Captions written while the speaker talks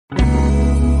আসসালামু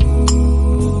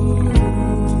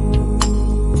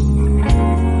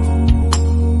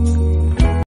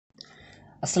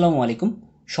আলাইকুম,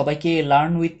 সবাইকে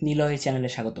লার্ন উইথ নিলয় চ্যানেলে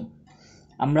স্বাগতম।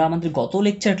 আমরা আমাদের গত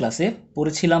লেকচার ক্লাসে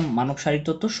পড়েছিলাম মানব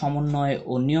শারীরতত্ত্ব, সমন্বয়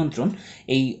ও নিয়ন্ত্রণ।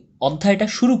 এই অধ্যায়টা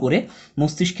শুরু করে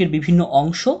মস্তিষ্কের বিভিন্ন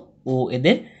অংশ ও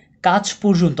এদের কাজ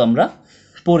পর্যন্ত আমরা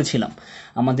পড়েছিলাম।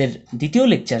 আমাদের দ্বিতীয়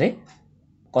লেকচারে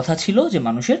কথা ছিল যে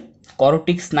মানুষের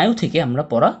করটিক স্নায়ু থেকে আমরা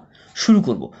পড়া শুরু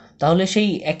করব। তাহলে সেই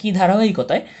একই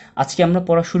ধারাবাহিকতায় আজকে আমরা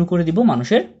পড়া শুরু করে দিব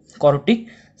মানুষের করটিক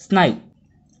স্নায়ু।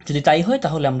 যদি তাই হয়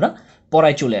তাহলে আমরা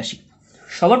পড়ায় চলে আসি।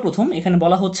 সবার প্রথম এখানে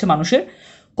বলা হচ্ছে মানুষের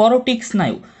করটিক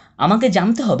স্নায়ু। আমাকে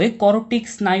জানতে হবে করটিক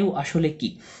স্নায়ু আসলে কি।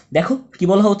 দেখো কি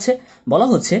বলা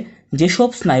হচ্ছে যেসব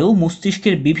স্নায়ু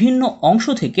মস্তিষ্কের বিভিন্ন অংশ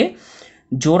থেকে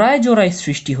জোড়ায় জোড়ায়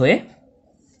সৃষ্টি হয়ে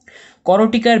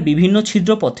করটিকার বিভিন্ন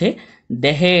ছিদ্রপথে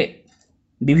দেহে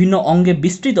বিভিন্ন অঙ্গে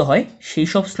বিস্তৃত হয়, সেই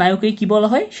সব স্নায়ুকেই কি বলা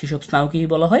হয়? সেসব স্নায়ুকেই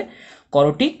বলা হয়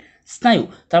করটিক স্নায়ু।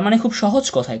 তার মানে খুব সহজ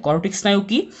কথায় করটিক স্নায়ু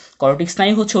কি? করটিক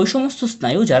স্নায়ু হচ্ছে ওই সমস্ত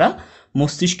স্নায়ু যারা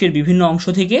মস্তিষ্কের বিভিন্ন অংশ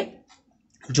থেকে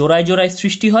জোড়ায় জোড়ায়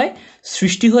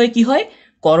সৃষ্টি হয়ে কি হয়?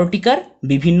 করটিকার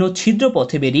বিভিন্ন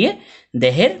ছিদ্রপথে বেরিয়ে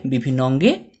দেহের বিভিন্ন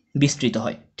অঙ্গে বিস্তৃত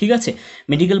হয়। ঠিক আছে,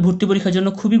 মেডিকেল ভর্তি পরীক্ষার জন্য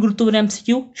খুবই গুরুত্বপূর্ণ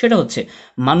এমসিকিউ। সেটা হচ্ছে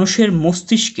মানুষের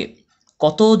মস্তিষ্কে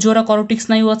কত জোড়া করটিক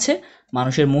স্নায়ু আছে?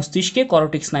 মানুষের মস্তিষ্কে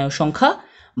করটিক স্নায়ুর সংখ্যা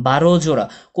 12 জোড়া।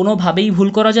 কোনোভাবেই ভুল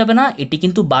করা যাবে না, এটি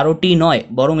কিন্তু 12টি নয়,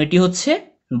 বরং এটি হচ্ছে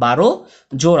 12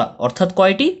 জোড়া। অর্থাৎ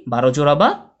কয়টি? 12 জোড়া বা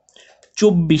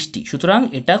 24টি। সুতরাং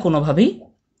এটা কোনোভাবেই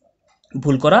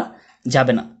ভুল করা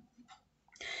যাবে না।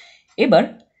 এবার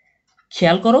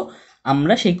খেয়াল করো,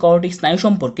 আমরা সেই করটিক স্নায়ু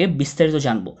সম্পর্কে বিস্তারিত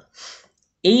জানব।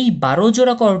 এই 12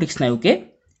 জোড়া করটিক স্নায়ুকে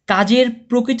কাজের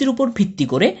প্রকৃতির উপর ভিত্তি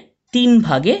করে 3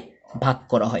 ভাগে ভাগ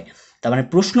করা হয়। তার মানে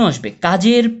প্রশ্ন আসবে,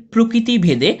 কাজের প্রকৃতি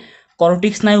ভেদে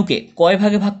করটিক স্নায়ুকে কয়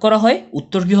ভাগে ভাগ করা হয়?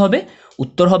 উত্তর কি হবে?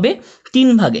 উত্তর হবে 3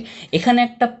 ভাগে। এখানে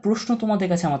একটা প্রশ্ন তোমাদের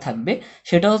কাছে আমার থাকবে,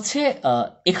 সেটা হচ্ছে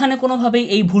এখানে কোনোভাবেই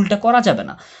এই ভুলটা করা যাবে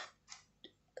না।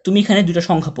 তুমি এখানে দুটো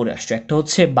সংখ্যা পড়ে আসছো, একটা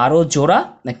হচ্ছে 12 জোড়া,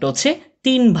 একটা হচ্ছে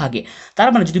 3 ভাগে। তার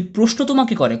মানে যদি প্রশ্ন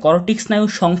তোমাকে করে করটিক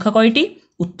স্নায়ুর সংখ্যা কয়টি,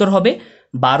 উত্তর হবে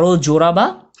 12 জোড়া বা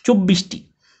 24টি।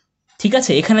 ঠিক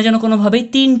আছে, এখানে যেন কোনোভাবেই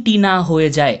 3টি না হয়ে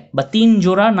যায় বা 3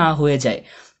 জোড়া না হয়ে যায়।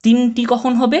 3টি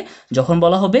কখন হবে? যখন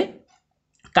বলা হবে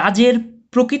কাজের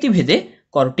প্রকৃতি ভেদে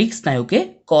করটিক স্নায়ুকে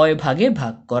কয় ভাগে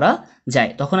ভাগ করা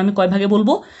যায়, তখন আমি কয় ভাগে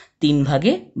বলবো? 3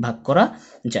 ভাগে ভাগ করা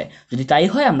যায়। যদি তাই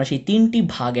হয় আমরা সেই 3টি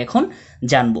ভাগ এখন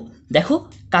জানব। দেখো,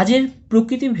 কাজের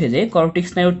প্রকৃতি ভেদে করটিক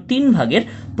স্নায়ুর 3 ভাগের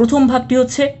প্রথম ভাগটি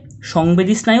হচ্ছে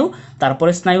সংবেদী স্নায়ু,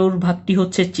 তারপরে স্নায়ুর ভাগটি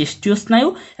হচ্ছে চেষ্টীয় স্নায়ু,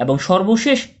 এবং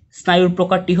সর্বশেষ স্নায়ুর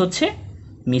প্রকারটি হচ্ছে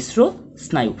মিশ্র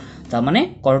স্নায়ু। তার মানে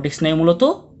করটিক স্নায়ু মূলত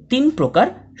 3 প্রকার: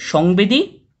 সংবেদী,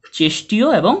 চেষ্টীয়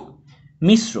এবং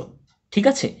মিশ্র। ঠিক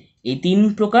আছে, এই 3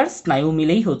 প্রকার স্নায়ু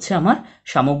মিলেই হচ্ছে আমার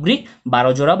সামগ্রিক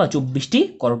 12 জোড়া বা 24টি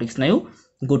করটিক স্নায়ু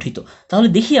গঠিত। তাহলে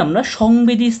দেখি আমরা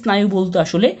সংবেদী স্নায়ু বলতে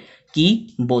আসলে কি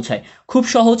বোঝায়। খুব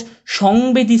সহজ,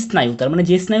 সংবেদী স্নায়ু তার মানে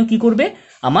যে স্নায়ু কি করবে?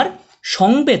 আমার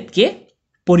সংবেদকে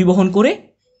পরিবহন করে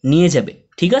নিয়ে যাবে।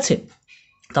 ঠিক আছে,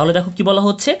 তাহলে দেখো কি বলা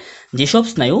হচ্ছে, যেসব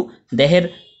স্নায়ু দেহের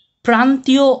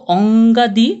প্রান্তীয়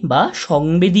অঙ্গাদি বা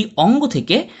সংবেদী অঙ্গ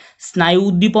থেকে স্নায়ু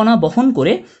উদ্দীপনা বহন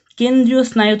করে কেন্দ্রীয়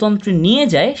স্নায়ুতন্ত্রে নিয়ে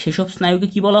যায়, সেসব স্নায়ুকে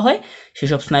কি বলা হয়?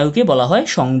 সেসব স্নায়ুকে বলা হয়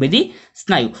সংবেদী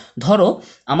স্নায়ু। ধরো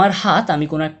আমার হাত আমি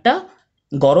কোনো একটা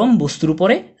গরম বস্তুর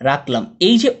উপরে রাখলাম,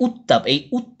 এই যে উত্তাপ, এই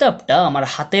উত্তাপটা আমার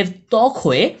হাতের ত্বক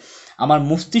হয়ে আমার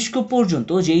মস্তিষ্ক পর্যন্ত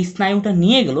যেই স্নায়ুটা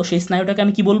নিয়ে গেল, সেই স্নায়ুটাকে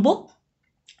আমি কি বলবো?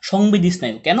 সংবেদী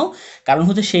স্নায়ু। কেন? কারণ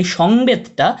হচ্ছে সেই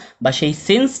সংবেদটা বা সেই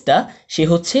সেন্সটা সে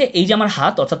হচ্ছে এই যে আমার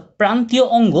হাত অর্থাৎ প্রান্তীয়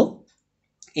অঙ্গ,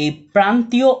 এই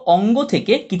প্রান্তীয় অঙ্গ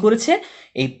থেকে কি করেছে?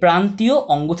 এই প্রান্তীয়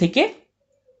অঙ্গ থেকে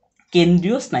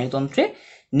কেন্দ্রীয় স্নায়ুতন্ত্রে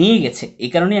নিয়ে গেছে,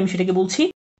 এই কারণে আমি সেটাকে বলছি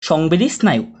সংবেদী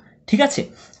স্নায়ু। ঠিক আছে,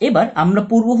 এবার আমরা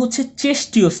পড়ব হচ্ছে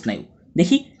চেষ্টীয় স্নায়ু।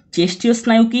 দেখি চেষ্টীয়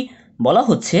স্নায়ু কি। বলা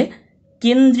হচ্ছে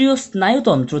কেন্দ্রীয়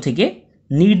স্নায়ুতন্ত্র থেকে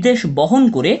নির্দেশ বহন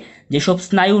করে যেসব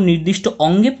স্নায়ু নির্দিষ্ট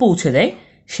অঙ্গে পৌঁছে দেয়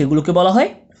সেগুলোকে বলা হয়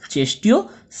চেষ্টীয়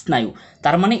স্নায়ু।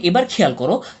 তার মানে এবার খেয়াল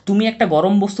করো, তুমি একটা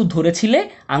গরম বস্তু ধরেছিলে,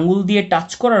 আঙ্গুল দিয়ে টাচ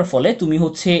করার ফলে তুমি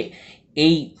হচ্ছে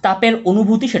এই তাপের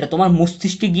অনুভূতি সেটা তোমার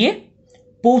মস্তিষ্কে গিয়ে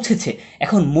পৌঁছেছে।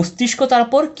 এখন মস্তিষ্ক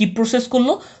তারপর কি প্রসেস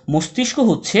করলো? মস্তিষ্ক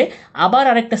হচ্ছে আবার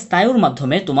আরেকটা স্নায়ুর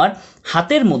মাধ্যমে তোমার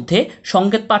হাতের মধ্যে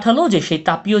সংকেত পাঠালো যে সেই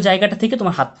তাপীয় জায়গাটা থেকে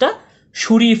তোমার হাতটা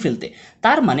সরিয়ে ফেলতে।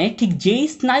 তার মানে ঠিক যেই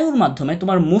স্নায়ুর মাধ্যমে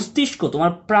তোমার মস্তিষ্ক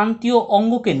তোমার প্রান্তীয়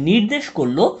অঙ্গকে নির্দেশ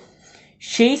করলো,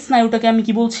 সেই স্নায়ুটাকে আমি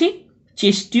কি বলছি?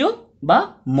 চেষ্টীয় বা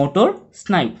মোটর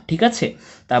স্নায়ু। ঠিক আছে,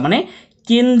 তার মানে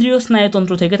কেন্দ্রীয়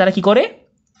স্নায়ুতন্ত্র থেকে তারা কি করে?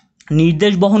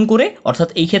 নির্দেশ বহন করে, অর্থাৎ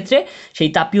এই ক্ষেত্রে সেই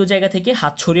তাপীয় জায়গা থেকে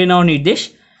হাত সরিয়ে নেওয়ার নির্দেশ,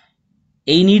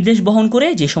 এই নির্দেশ বহন করে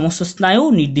যে সমস্ত স্নায়ু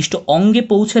নির্দিষ্ট অঙ্গে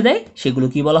পৌঁছে দেয় সেগুলো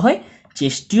কি বলা হয়?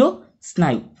 চেষ্টীয়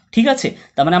স্নায়ু। ঠিক আছে,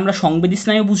 তার মানে আমরা সংবেদী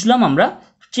স্নায়ু বুঝলাম, আমরা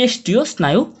চেষ্টীয়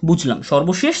স্নায়ু বুঝলাম।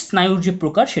 সর্বশেষ স্নায়ুর যে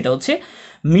প্রকার সেটা হচ্ছে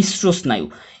মিশ্র স্নায়ু।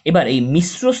 এবার এই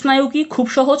মিশ্র স্নায়ু কি? খুব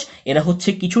সহজ, এরা হচ্ছে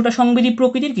কিছুটা সংবেদী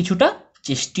প্রকৃতির, কিছুটা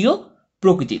চেষ্টীয়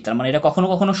প্রকৃতির। তার মানে এরা কখনো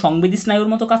কখনো সংবেদী স্নায়ুর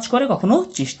মতো কাজ করে, কখনো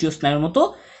চেষ্টীয় স্নায়ুর মতো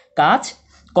কাজ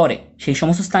করে। সেই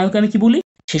সমস্ত স্নায়ুকে আমি কি বলি?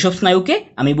 সেসব স্নায়ুকে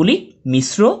আমি বলি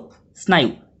মিশ্র স্নায়ু।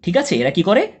 ঠিক আছে, এরা কি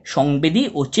করে? সংবেদী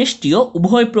ও চেষ্টীয়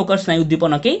উভয় প্রকার স্নায়ু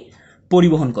উদ্দীপনাকেই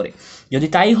পরিবহন করে। যদি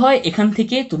তাই হয়, এখান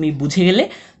থেকে তুমি বুঝে গেলে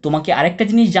তোমাকে আরেকটা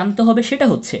জিনিস জানতে হবে, সেটা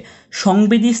হচ্ছে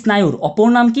সংবেদী স্নায়ুর অপর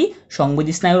নাম কি?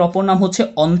 সংবেদী স্নায়ুর অপর নাম হচ্ছে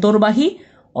অন্তর্বাহী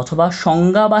অথবা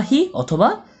সংজ্ঞাবাহী অথবা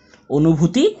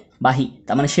অনুভূতিবাহী।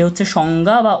 তার মানে সে হচ্ছে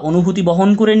সংজ্ঞা বা অনুভূতি বহন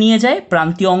করে নিয়ে যায়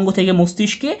প্রান্তীয় অঙ্গ থেকে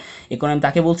মস্তিষ্কে, এখন আমি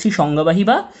তাকে বলছি সংজ্ঞাবাহী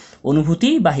বা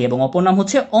অনুভূতিবাহী, এবং অপর নাম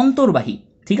হচ্ছে অন্তর্বাহী।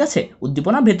 ঠিক আছে,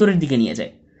 উদ্দীপনা ভেতরের দিকে নিয়ে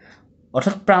যায়,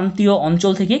 অর্থাৎ প্রান্তীয়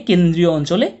অঞ্চল থেকে কেন্দ্রীয়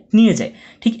অঞ্চলে নিয়ে যায়।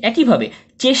 ঠিক একইভাবে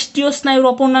চেষ্টীয় স্নায়ুর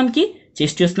অপর নাম কি?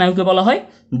 চেষ্টীয় স্নায়ুকে বলা হয়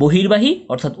বহির্বাহী,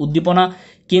 অর্থাৎ উদ্দীপনা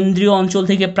কেন্দ্রীয় অঞ্চল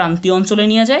থেকে প্রান্তীয় অঞ্চলে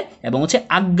নিয়ে যায়, এবং হচ্ছে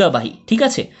আজ্ঞাবাহী। ঠিক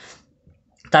আছে,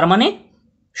 তার মানে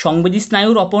সংবেদী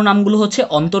স্নায়ুর অপর নামগুলো হচ্ছে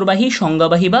অন্তর্বাহী,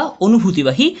 সংজ্ঞাবাহী বা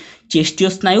অনুভূতিবাহী। চেষ্টীয়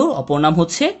স্নায়ুর অপর নাম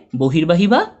হচ্ছে বহির্বাহী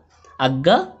বা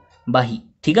আজ্ঞাবাহী।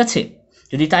 ঠিক আছে,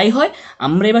 যদি তাই হয়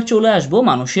আমরা এবার চলে আসব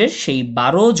মানুষের সেই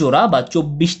 12 জোড়া বা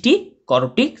 24টি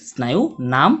করটিক স্নায়ু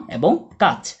নাম এবং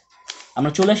কাজ।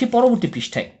 আমরা চলে আসি পরবর্তী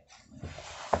পৃষ্ঠায়।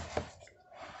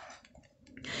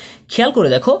 খেয়াল করে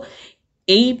দেখো,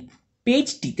 এই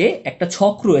পেজটিতে একটা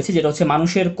ছক রয়েছে যেটা হচ্ছে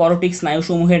মানুষের করটিক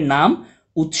স্নায়ুসমূহের নাম,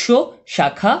 উৎস,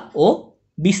 শাখা ও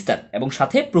বিস্তার, এবং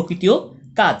সাথে প্রকৃতি ও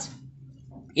কাজ।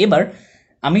 এবার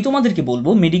আমি তোমাদেরকে বলবো,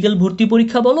 মেডিকেল ভর্তি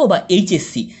পরীক্ষা বলো বা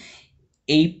এইচএসসি,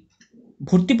 এই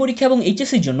ভর্তি পরীক্ষা এবং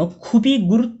এইচএসসির জন্য খুবই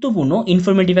গুরুত্বপূর্ণ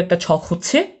ইনফরমেটিভ একটা ছক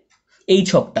হচ্ছে এই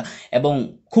ছকটা। এবং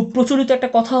খুব প্রচলিত একটা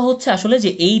কথা হচ্ছে আসলে যে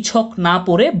এই ছক না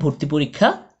পড়ে ভর্তি পরীক্ষা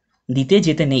দিতে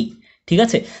যেতে নেই। ঠিক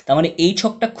আছে, তার মানে এই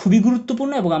ছকটা খুবই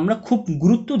গুরুত্বপূর্ণ এবং আমরা খুব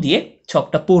গুরুত্ব দিয়ে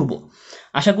ছকটা পড়ব।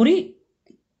 আশা করি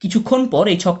কিছুক্ষণ পর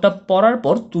এই ছকটা পড়ার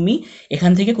পর তুমি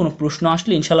এখান থেকে কোনো প্রশ্ন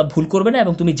আসলে ইনশাল্লাহ ভুল করবে না,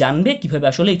 এবং তুমি জানবে কিভাবে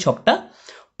আসলে এই ছকটা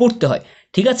পড়তে হয়।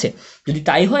 ঠিক আছে, যদি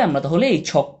তাই হয় আমরা তাহলে এই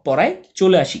ছক পড়ায়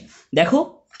চলে আসি। দেখো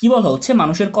কি বলা হচ্ছে,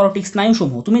 মানুষের করটিক স্নায়ু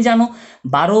সমূহ তুমি জানো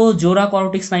 12 জোড়া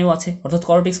করটিক স্নায়ু আছে, অর্থাৎ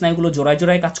করটিক স্নায়ুগুলো জোড়ায়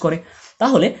জোড়ায় কাজ করে।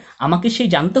 তাহলে আমাকে সেই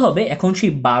জানতে হবে এখন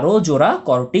সেই 12 জোড়া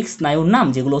করটিক স্নায়ুর নাম,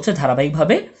 যেগুলো হচ্ছে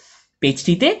ধারাবাহিকভাবে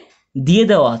পেজটিতে দিয়ে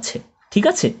দেওয়া আছে। ঠিক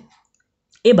আছে,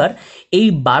 এবার এই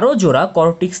 12 জোড়া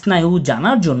করটিক স্নায়ু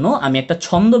জানার জন্য আমি একটা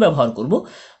ছন্দ ব্যবহার করব।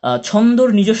 ছন্দর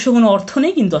নিজস্ব কোনো অর্থ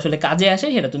নেই, কিন্তু আসলে কাজে আসে,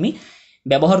 সেটা তুমি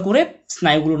ব্যবহার করে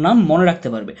স্নায়ুগুলোর নাম মনে রাখতে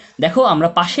পারবে। দেখো আমরা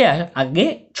পাশে আগে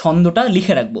ছন্দটা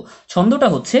লিখে রাখবো। ছন্দটা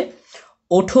হচ্ছে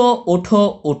ওঠো ওঠো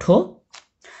ওঠো,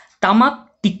 তামাক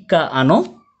টিক্কা আনো,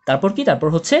 তারপর কি? তারপর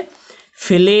হচ্ছে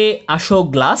ফেলে আসো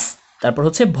গ্লাস, তারপর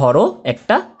হচ্ছে ভরো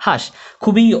একটা হাঁস।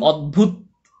 খুবই অদ্ভুত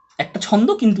একটা ছন্দ,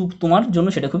 কিন্তু তোমার জন্য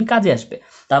সেটা খুবই কাজে আসবে।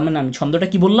 তার মানে আমি ছন্দটা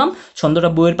কি বললাম, ছন্দটা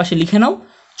বইয়ের পাশে লিখে নাও।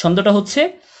 ছন্দটা হচ্ছে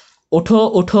ওঠো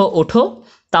ওঠো ওঠো,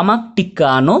 তামাক টিক্কা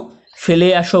আনো, ফেলে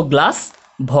আসো গ্লাস,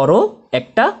 ভরো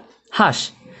একটা হাঁস।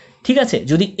 ঠিক আছে,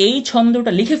 যদি এই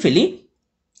ছন্দটা লিখে ফেলি,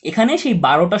 এখানে সেই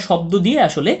 12টা শব্দ দিয়ে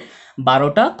আসলে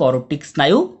 12টা করটিক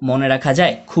স্নায়ু মনে রাখা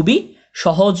যায়। খুবই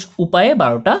সহজ উপায়ে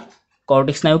 12টা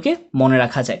করটিক স্নায়ুকে মনে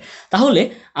রাখা যায়। তাহলে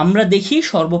আমরা দেখি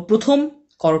সর্বপ্রথম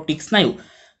করটিক স্নায়ু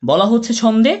বলা হচ্ছে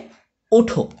ছন্দে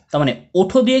ওঠো। তার মানে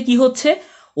ওঠো দিয়ে কি হচ্ছে?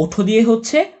 ওঠো দিয়ে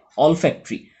হচ্ছে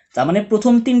অলফ্যাক্টরি। তার মানে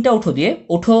প্রথম 3টা ওঠো দিয়ে,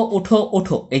 ওঠো ওঠো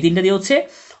ওঠো, এই 3টা দিয়ে হচ্ছে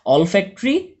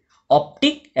অলফ্যাক্টরি,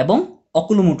 অপটিক এবং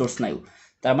অকুলোমোটর স্নায়ু।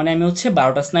 তার মানে আমি হচ্ছে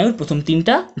 12টা স্নায়ুর প্রথম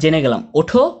 3টা জেনে গেলাম।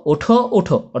 ওঠো ওঠো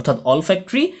ওঠো অর্থাৎ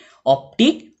অলফ্যাক্টরি,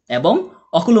 অপটিক এবং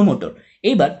অকুলোমোটর।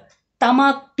 এইবার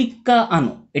তামাক টিক্কা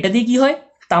আনো, এটা দিয়ে কি হয়?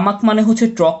 তামাক মানে হচ্ছে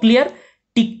ট্রক্লিয়ার,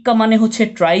 টিক্কা মানে হচ্ছে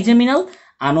ট্রাইজেমিনাল,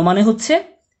 আনো মানে হচ্ছে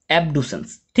অ্যাবডুসেন্স।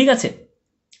 ঠিক আছে,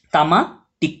 তামাক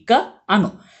টিক্কা আনো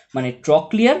মানে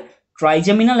ট্রক্লিয়ার,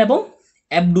 ট্রাইজেমিনাল এবং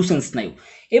অ্যাবডুসেন্স স্নায়ু।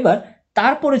 এবার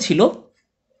তারপরে ছিল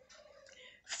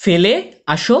ফেলে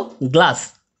আসো গ্লাস।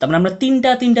 তার মানে আমরা তিনটা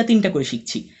তিনটা তিনটা করে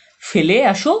শিখছি। ফেলে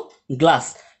আসো গ্লাস,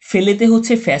 ফেলেতে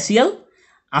হচ্ছে ফ্যাসিয়াল,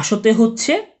 আসোতে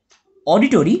হচ্ছে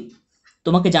অডিটরি।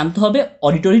 তোমাকে জানতে হবে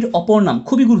অডিটরির অপর নাম,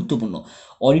 খুবই গুরুত্বপূর্ণ।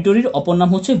 অডিটরির অপর নাম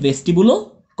হচ্ছে ভেস্টিবুলো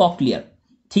ককলিয়ার।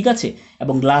 ঠিক আছে,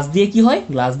 এবং গ্লাস দিয়ে কি হয়?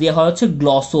 গ্লাস দিয়ে হয় হচ্ছে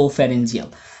গ্লসোফ্যারেঞ্জিয়াল।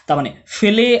 তার মানে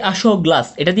ফেলে আসো গ্লাস,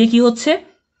 এটা দিয়ে কি হচ্ছে?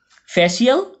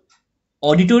 ফ্যাসিয়াল,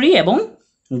 অডিটরি এবং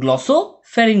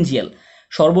গ্লসোফ্যারেঞ্জিয়াল।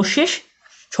 সর্বশেষ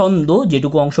ছন্দ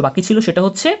যেটুকু অংশ বাকি ছিল সেটা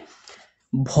হচ্ছে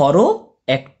ভরো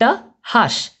একটা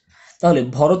হাঁস। তাহলে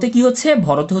ভরতে কি হচ্ছে?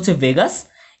 ভরতে হচ্ছে ভেগাস,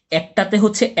 একটাতে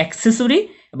হচ্ছে অ্যাক্সেসরি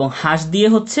এবং হাঁস দিয়ে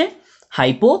হচ্ছে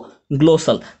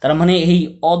হাইপোগ্লোসাল। তার মানে এই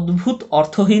অদ্ভুত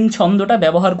অর্থহীন ছন্দটা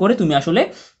ব্যবহার করে তুমি আসলে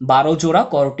 12 জোড়া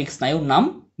করোটিক স্নায়ুর নাম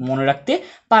মনে রাখতে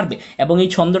পারবে, এবং এই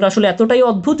ছন্দটা আসলে এতটাই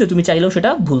অদ্ভুত যে তুমি চাইলেও সেটা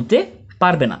ভুলতে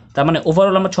পারবে না। তার মানে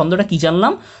ওভারঅল আমরা ছন্দটা কি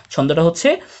জানলাম? ছন্দটা হচ্ছে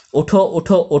ওঠো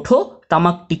ওঠো ওঠো,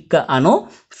 তামাক টিক্কা আনো,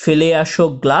 ফেলে আসো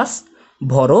গ্লাস,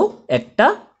 ভরো একটা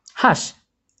হাঁস।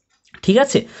 ঠিক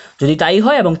আছে, যদি তাই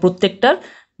হয় এবং প্রত্যেকটার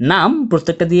নাম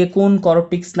প্রত্যেকটা দিয়ে কোন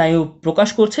করোটিক স্নায়ু প্রকাশ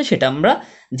করছে সেটা আমরা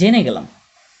জেনে গেলাম,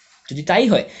 যদি তাই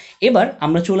হয় এবার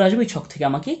আমরা চলে আসবো এই ছক থেকে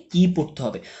আমাকে কি পড়তে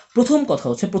হবে। প্রথম কথা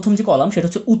হচ্ছে, প্রথম যে কলাম সেটা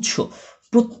হচ্ছে উৎস।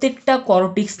 প্রত্যেকটা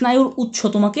করোটিক স্নায়ুর উৎস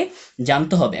তোমাকে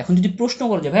জানতে হবে। এখন যদি প্রশ্ন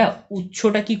করো যে ভাইয়া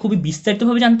উৎসটা কি খুবই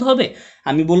বিস্তারিতভাবে জানতে হবে,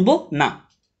 আমি বলবো না।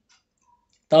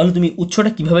 তাহলে তুমি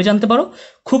উৎসটা কিভাবে জানতে পারো?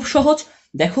 খুব সহজ,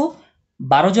 দেখো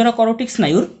 12 জোড়া করোটিক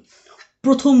স্নায়ুর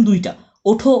প্রথম দুইটা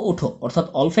ওঠো ওঠো অর্থাৎ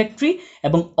অলফ্যাক্টরি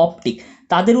এবং অপটিক,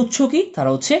 তাদের উৎস কি? তারা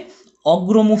হচ্ছে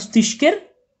অগ্র মস্তিষ্কের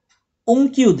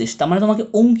অঙ্কীয় দেশ। তার মানে তোমাকে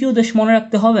অঙ্কীয় দেশ মনে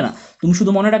রাখতে হবে না, তুমি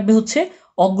শুধু মনে রাখবে হচ্ছে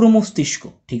অগ্র মস্তিষ্ক।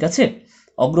 ঠিক আছে,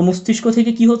 অগ্র মস্তিষ্ক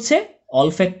থেকে কি হচ্ছে?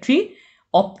 অলফ্যাক্টরি,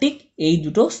 অপটিক, এই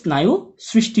দুটো স্নায়ু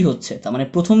সৃষ্টি হচ্ছে। তার মানে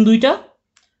প্রথম দুইটা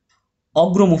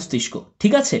অগ্র মস্তিষ্ক।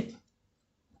 ঠিক আছে,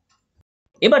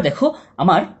 এবার দেখো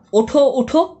আমার ওঠো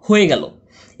ওঠো হয়ে গেল।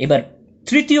 এবার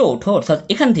তৃতীয় ওঠো অর্থাৎ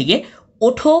এখান থেকে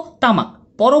ওঠো তামাক,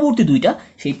 পরবর্তী দুইটা,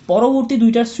 সেই পরবর্তী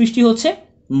দুইটার সৃষ্টি হচ্ছে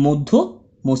মধ্য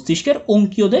মস্তিষ্কের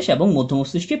অঙ্কীয় দেশ এবং মধ্য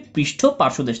মস্তিষ্কের পৃষ্ঠ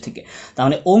পার্শ্বদেশ থেকে। তার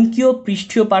মানে অঙ্কীয়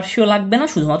পৃষ্ঠীয় পার্শ্বীয় লাগবে না,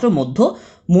 শুধুমাত্র মধ্য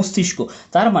মস্তিষ্ক।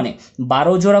 তার মানে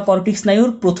 12 জোড়া করটিক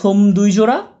স্নায়ুর প্রথম দুই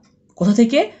জোড়া কোথা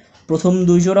থেকে? প্রথম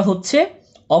দুই জোড়া হচ্ছে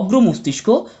অগ্র মস্তিষ্ক,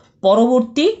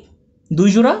 পরবর্তী দুই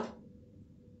জোড়া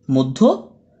মধ্য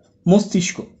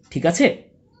মস্তিষ্ক। ঠিক আছে,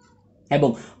 এবং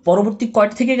পরবর্তী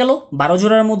কয়টা থেকে গেল? 12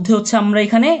 জোড়ার মধ্যে হচ্ছে আমরা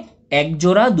এখানে 1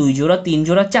 জোড়া 2 জোড়া 3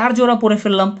 জোড়া 4 জোড়া পড়ে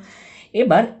ফেললাম।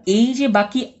 এবার এই যে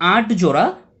বাকি 8 জোড়া,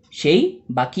 সেই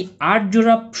বাকি 8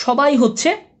 জোড়া সবাই হচ্ছে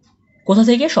কোথা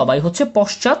থেকে? সবাই হচ্ছে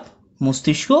পশ্চাৎ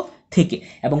মস্তিষ্ক থেকে।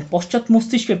 এবং পশ্চাৎ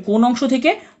মস্তিষ্কের কোন অংশ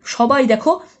থেকে? সবাই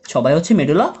দেখো, সবাই হচ্ছে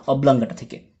মেডুলা অবলাঙ্গাটা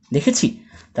থেকে। দেখেছি,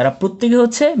 তারা প্রত্যেকে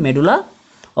হচ্ছে মেডুলা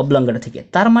অবলাঙ্গাটা থেকে।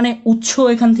 তার মানে উৎস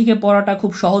এখান থেকে পড়াটা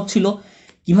খুব সহজ ছিল।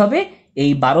 কিভাবে?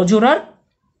 এই 12 জোড়ার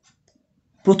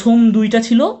প্রথম দুইটা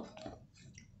ছিল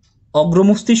অগ্র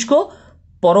মস্তিষ্ক,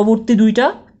 পরবর্তী দুইটা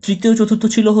তৃতীয় চতুর্থ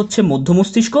ছিল হচ্ছে মধ্য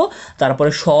মস্তিষ্ক,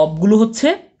 তারপরে সবগুলো হচ্ছে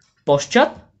পশ্চাৎ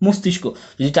মস্তিষ্ক।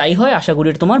 যদি তাই হয় আশা করি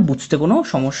তোমার বুঝতে কোনো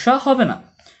সমস্যা হবে না।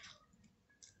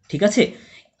 ঠিক আছে,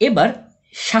 এবার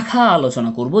শাখা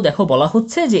আলোচনা করব। দেখো বলা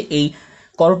হচ্ছে যে এই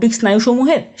করোটিক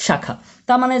স্নায়ুসমূহের শাখা,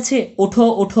 তার মানে হচ্ছে ওঠো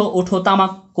ওঠো ওঠো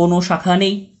তামাক, কোনো শাখা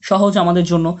নেই, সহজ আমাদের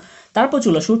জন্য। তারপর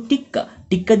চলে আসো টিক্কা।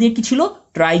 টিক্কা দিয়ে কি ছিল?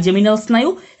 ট্রাইজেমিনাল স্নায়ু।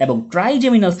 এবং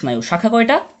ট্রাইজেমিনাল স্নায়ু শাখা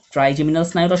কয়টা? ট্রাইজেমিনাল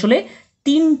স্নায়ুর আসলে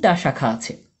 3টা শাখা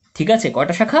আছে। ঠিক আছে,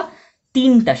 কয়টা শাখা?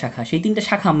 3টা শাখা। সেই 3টা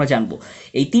শাখা আমরা জানবো।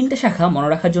 এই 3টা শাখা মনে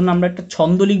রাখার জন্য আমরা একটা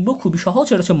ছন্দ লিখবো, খুবই সহজ,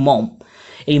 এটা হচ্ছে মম।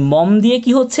 এই মম দিয়ে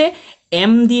কি হচ্ছে?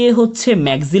 এম দিয়ে হচ্ছে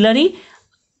ম্যাক্সিলারি,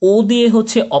 ও দিয়ে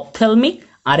হচ্ছে অপথ্যালমিক,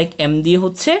 আরেক এম দিয়ে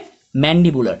হচ্ছে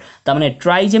ম্যান্ডিবুলার। তার মানে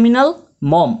ট্রাইজেমিনাল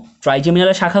মম।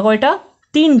 ট্রাইজেমিনালের শাখা কয়টা?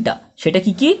 3টা। সেটা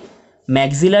কি কি?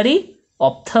 Maxillary,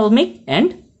 ophthalmic and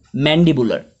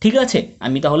mandibular. ঠিক আছে,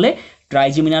 আমি তাহলে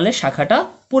ট্রাইজেমিনালের শাখাটা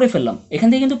পড়ে ফেললাম। এখান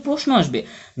থেকে কিন্তু প্রশ্ন আসবে,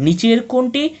 নিচের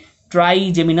কোনটি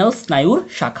ট্রাইজেমিনাল স্নায়ুর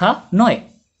শাখা নয়?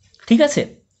 ঠিক আছে,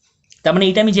 তার মানে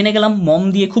এটা আমি জেনে গেলাম মম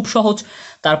দিয়ে, খুব সহজ।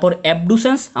 তারপর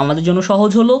অ্যাবডুসেন্স আমাদের জন্য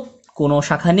সহজ হলো, কোনো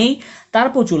শাখা নেই।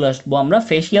 তারপর চলে আসবো আমরা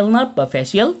ফেসিয়াল নার্ভ বা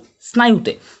ফেসিয়াল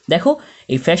স্নায়ুতে। দেখো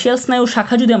এই ফেসিয়াল স্নায়ুর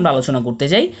শাখা যদি আমরা আলোচনা করতে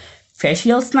যাই,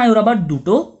 ফেসিয়াল স্নায়ুর আবার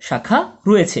দুটো শাখা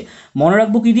রয়েছে। মনে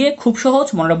রাখবো কি দিয়ে? খুব সহজ,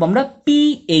 মনে রাখবো আমরা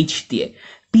পিএইচ দিয়ে।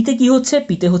 পিতে কি হচ্ছে?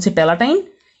 পিতে হচ্ছে প্যালাটাইন,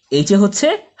 এইচে হচ্ছে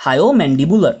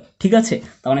হায়োম্যান্ডিবুলার। ঠিক আছে,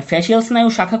 তার মানে ফেসিয়াল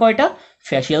স্নায়ুর শাখা কয়টা?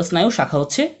 ফেসিয়াল স্নায়ুর শাখা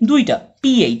হচ্ছে দুইটা,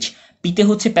 পিএইচ। পিতে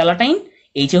হচ্ছে প্যালাটাইন,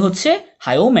 এইচে হচ্ছে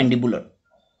হায়োম্যান্ডিবুলার।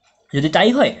 যদি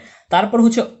তাই হয় তারপর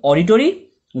হচ্ছে অডিটরি,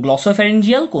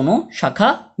 গ্লসোফ্যারিঞ্জিয়াল, কোনো শাখা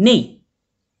নেই।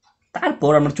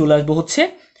 তারপর আমরা চলে আসবো হচ্ছে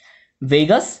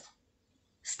ভেগাস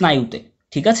স্নায়ুতে।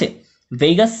 ঠিক আছে,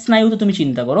 ভেগাস স্নায়ুতে তুমি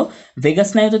চিন্তা করো, ভেগাস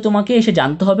স্নায়ুতে তোমাকে এসে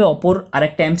জানতে হবে অপর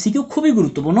আরেকটা এমসিকিউ, খুবই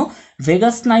গুরুত্বপূর্ণ।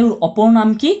 ভেগাস স্নায়ুর অপর নাম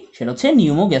কি? সেটা হচ্ছে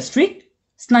নিউমোগ্যাস্ট্রিক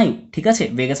স্নায়ু। ঠিক আছে,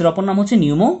 ভেগাসের অপর নাম হচ্ছে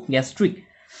নিউমোগ্যাস্ট্রিক।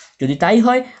 যদি তাই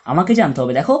হয় আমাকে জানতে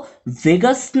হবে, দেখো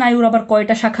ভেগাস স্নায়ুর আবার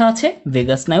কয়টা শাখা আছে?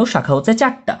 ভেগাস স্নায়ুর শাখা হচ্ছে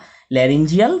 4টা,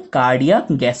 ল্যারিঞ্জিয়াল, কার্ডিয়াক,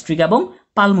 গ্যাস্ট্রিক এবং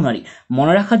পালমোনারি।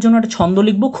 মনে রাখার জন্য একটা ছন্দ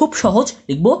লিখবো, খুব সহজ,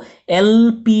 লিখবো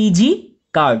এলপিজি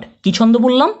কার্ড। কি ছন্দ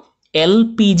বললাম?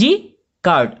 LPG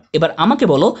card. এবার আমাকে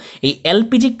বলো এই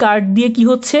এলপিজি কার্ড দিয়ে কি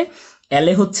হচ্ছে?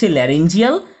 এলে হচ্ছে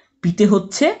ল্যারিঞ্জিয়াল, পিতে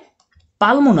হচ্ছে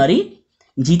পালমোনারি,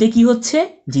 জিতে কি হচ্ছে?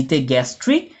 জিতে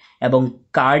গ্যাস্ট্রিক, এবং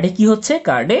কার্ডে কি হচ্ছে,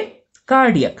 কার্ডে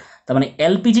কার্ডিয়াক। তার মানে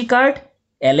এলপিজি কার্ড,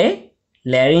 এলে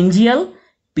ল্যারেঞ্জিয়াল,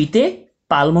 পিতে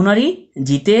পালমোনারি,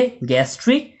 জিতে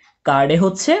গ্যাস্ট্রিক, কার্ডে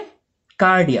হচ্ছে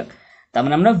কার্ডিয়াক। তার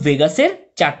মানে আমরা ভেগাসের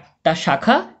 4টা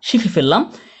শাখা শিখে ফেললাম।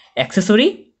 অ্যাক্সেসরি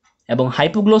এবং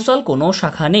হাইপোগ্লোসাল কোনো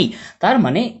শাখা নেই। তার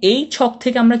মানে এই ছক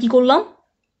থেকে আমরা কি করলাম,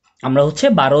 আমরা হচ্ছে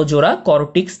 12 জোড়া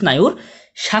করটিক স্নায়ুর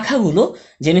শাখাগুলো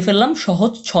জেনে ফেললাম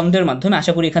সহজ ছন্দের মাধ্যমে।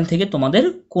 আশা করি এখান থেকে তোমাদের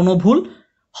কোনো ভুল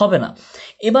হবে না।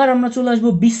 এবার আমরা চলে আসবো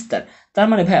বিস্তার। তার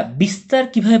মানে ভাইয়া বিস্তার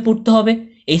কিভাবে পড়তে হবে,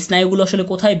 এই স্নায়ুগুলো আসলে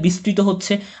কোথায় বিস্তৃত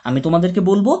হচ্ছে, আমি তোমাদেরকে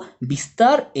বলবো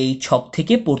বিস্তার এই ছক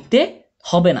থেকে পড়তে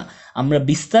হবে না। আমরা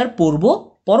বিস্তার পড়ব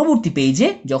পরবর্তী পেজে,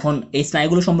 যখন এই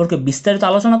স্নায়ুগুলো সম্পর্কে বিস্তারিত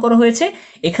আলোচনা করা হয়েছে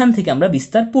এখান থেকে আমরা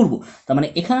বিস্তার পড়ব। তার মানে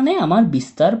এখানে আমার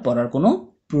বিস্তার পড়ার কোনো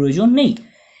প্রয়োজন নেই।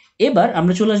 এবার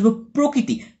আমরা চলে আসবো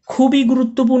প্রকৃতি। খুবই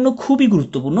গুরুত্বপূর্ণ, খুবই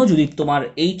গুরুত্বপূর্ণ। যদি তোমার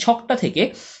এই ছকটা থেকে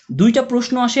 2টা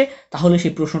প্রশ্ন আসে তাহলে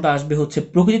সেই প্রশ্নটা আসবে হচ্ছে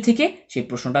প্রকৃতি থেকে, সেই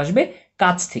প্রশ্নটা আসবে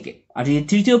কাজ থেকে। আর যদি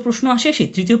 3য় প্রশ্ন আসে সেই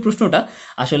 3য় প্রশ্নটা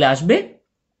আসলে আসবে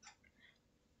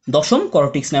 10ম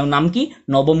করটিক স্নায়ুর নাম কি,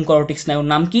 9ম করটিক স্নায়ুর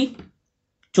নাম কি,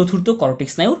 4র্থ করটিক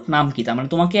স্নায়ুর নাম কি। তার মানে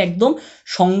তোমাকে একদম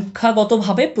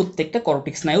সংখ্যাগতভাবে প্রত্যেকটা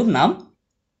করটিক স্নায়ুর নাম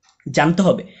জানতে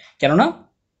হবে। কেননা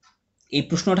এই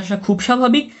প্রশ্নটা আসা খুব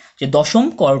স্বাভাবিক যে 10ম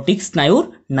করটিক স্নায়ুর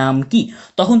নাম কি।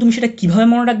 তখন তুমি সেটা কিভাবে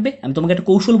মনে রাখবে, আমি তোমাকে একটা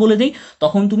কৌশল বলে দিই।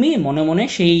 তখন তুমি মনে মনে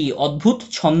সেই অদ্ভুত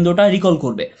ছন্দটা রিকল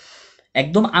করবে,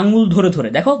 একদম আঙুল ধরে ধরে।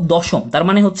 দেখো 10ম তার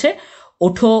মানে হচ্ছে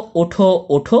ওঠো ওঠো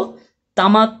ওঠো,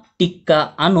 তামাক টিক্কা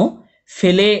আনো,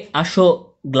 ফেলে আসো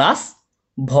গ্লাস,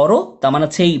 ভরো। তার মানে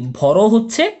হচ্ছে এই ভরো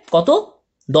হচ্ছে কত,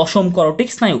 10ম করটিক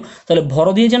স্নায়ু। তাহলে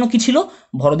ভরো দিয়ে যেন কি ছিল,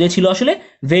 ভরো দিয়ে ছিল আসলে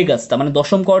ভেগাস। তার মানে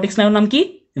 10ম করটিক স্নায়ুর নাম কি,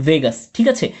 ভেগাস। ঠিক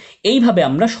আছে, এইভাবে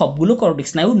আমরা সবগুলো করটিক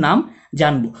স্নায়ুর নাম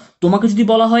জানবো। তোমাকে যদি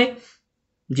বলা হয়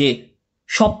যে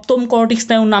 7ম করটিক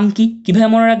স্নায়ুর নাম কি, কিভাবে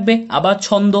মনে রাখবে, আবার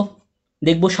ছন্দ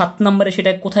দেখবো 7 নম্বরে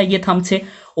সেটা কোথায় গিয়ে থামছে,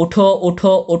 ওঠো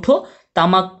ওঠো ওঠো,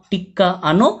 তামাক টিক্কা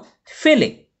আনো, ফেলে।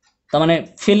 তার মানে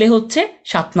ফেলে হচ্ছে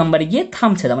 7 নম্বরে গিয়ে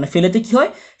থামছে। তার মানে ফেলেতে কি হয়,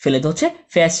 ফেলেতে হচ্ছে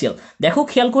ফ্যাসিয়াল। দেখো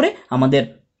খেয়াল করে আমাদের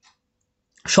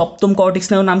 7ম করটিক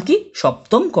স্নায়ুর নাম কি,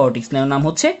 7ম করটিক স্নায়ুর নাম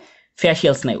হচ্ছে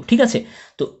ফ্যাসিয়াল স্নায়ু। ঠিক আছে,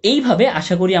 তো এইভাবে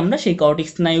আশা করি আমরা সেই করটিক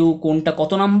স্নায়ু কোনটা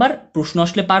কত নাম্বার প্রশ্ন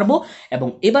আসলে পারবো। এবং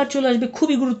এবার চলে আসবে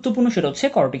খুবই গুরুত্বপূর্ণ, সেটা হচ্ছে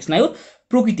করটিক স্নায়ুর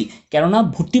প্রকৃতি। কেননা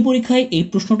ভর্তি পরীক্ষায় এই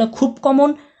প্রশ্নটা খুব কমন,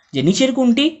 যে নিচের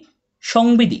কোনটি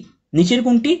সংবেদী, নিচের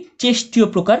কোনটি চেষ্টীয়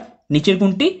প্রকার, নিচের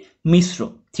কোনটি মিশ্র।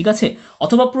 ঠিক আছে,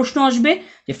 অথবা প্রশ্ন আসবে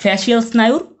যে ফ্যাসিয়াল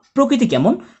স্নায়ুর প্রকৃতি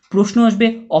কেমন, প্রশ্ন আসবে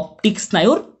অপটিক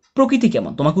স্নায়ুর প্রকৃতি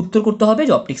কেমন। তোমাকে উত্তর করতে হবে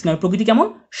যে অপটিক স্নায়ুর প্রকৃতি কেমন,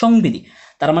 সংবেদী।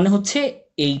 তার মানে হচ্ছে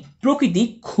এই প্রকৃতি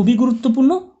খুবই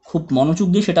গুরুত্বপূর্ণ, খুব মনোযোগ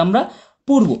দিয়ে সেটা আমরা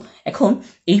পড়বো। এখন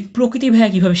এই প্রকৃতি ভাইয়া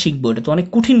কিভাবে শিখবো, এটা তো অনেক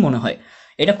কঠিন মনে হয়।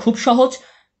 এটা খুব সহজ,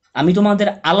 আমি তোমাদের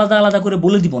আলাদা আলাদা করে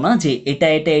বলে দিব না যে এটা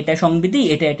এটা এটা সংবেদী,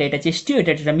 এটা এটা এটা চেষ্টীয়,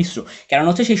 এটা এটা মিশ্র। কারণ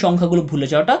হচ্ছে সেই সংখ্যাগুলো ভুলে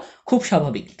যাওয়াটা খুব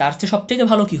স্বাভাবিক। তার চেয়ে সব থেকে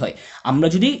ভালো কি হয়, আমরা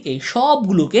যদি এই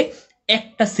সবগুলোকে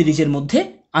একটা সিরিজের মধ্যে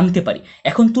আনতে পারি।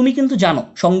 এখন তুমি কিন্তু জানো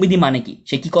সংবেদী মানে কি,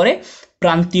 সে কি করে,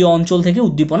 প্রান্তীয় অঞ্চল থেকে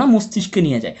উদ্দীপনা মস্তিষ্কে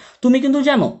নিয়ে যায়। তুমি কিন্তু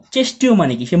জানো চেষ্টীয়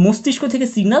মানে কি, সে মস্তিষ্ক থেকে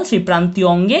সিগন্যাল সেই প্রান্তীয়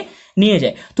অঙ্গে নিয়ে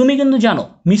যায়। তুমি কিন্তু জানো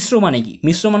মিশ্র মানে কি,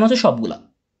 মিশ্র মানে হচ্ছে সবগুলা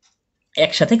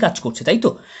একসাথে কাজ করছে, তাই তো।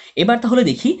 এবার তাহলে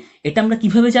দেখি এটা আমরা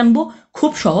কিভাবে জানবো।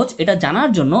 খুব সহজ, এটা জানার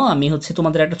জন্য আমি হচ্ছে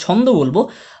তোমাদের একটা ছন্দ বলবো।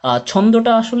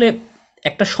 ছন্দটা আসলে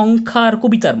একটা সংখ্যার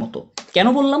কবিতার মতো। কেন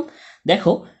বললাম,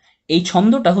 দেখো এই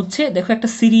ছন্দটা হচ্ছে, দেখো একটা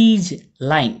সিরিজ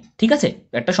লাইন, ঠিক আছে,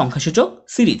 একটা সংখ্যাসূচক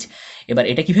সিরিজ। এবার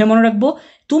এটা কিভাবে মনে রাখবো,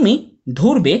 তুমি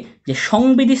ধরবে যে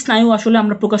সংবেদী স্নায়ু আসলে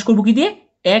আমরা প্রকাশ করবো কি দিয়ে,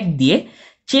 1 দিয়ে,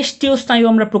 চেষ্টীয় স্নায়ু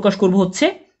আমরা প্রকাশ করব হচ্ছে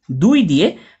 2 দিয়ে,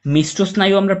 মিশ্র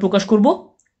স্নায়ু আমরা প্রকাশ করব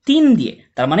 3 দিয়ে।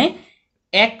 তার মানে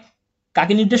 1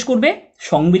 কাকে নির্দেশ করবে,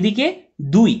 সংবেদীকে,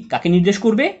 2 কাকে নির্দেশ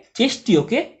করবে,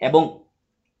 চেষ্টীয়কে, এবং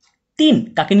 3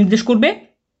 কাকে নির্দেশ করবে,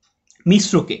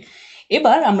 মিশ্রকে।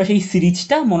 এবার আমরা সেই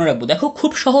সিরিজটা মনে রাখবো। দেখো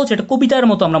খুব সহজ, এটা কবিতার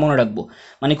মতো আমরা মনে রাখবো,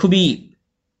 মানে খুবই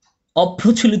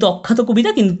অপ্রচলিত অখ্যাত কবিতা,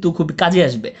 কিন্তু খুব কাজে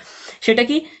আসবে। সেটা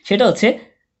কি, সেটা হচ্ছে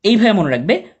এইভাবে মনে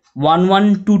রাখবে,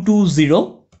 11220,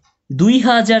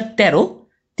 2013,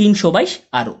 322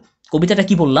 আরো। কবিতাটা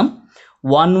কি বললাম,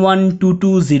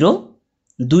 11220,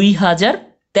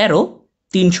 2013,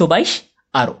 322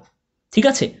 আরো। ঠিক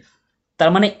আছে,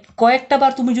 তার মানে কয়েকটা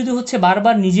বার তুমি যদি হচ্ছে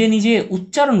বারবার নিজে নিজে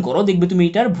উচ্চারণ করো, দেখবে তুমি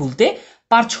এটার ভুলতে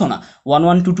পারছো না।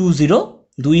 11220,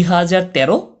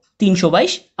 2013,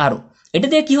 322 আরো। এটা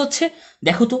দিয়ে কি হচ্ছে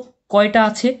দেখো তো, কয়টা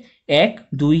আছে, 1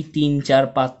 2 3 4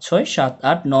 5 6 7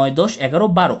 8 9 10 11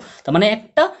 12। তার মানে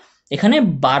একটা এখানে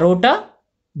 12টা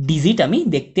ডিজিট আমি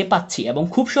দেখতে পাচ্ছি, এবং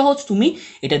খুব সহজ, তুমি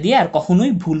এটা দিয়ে আর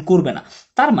কখনোই ভুল করবে না।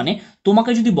 তার মানে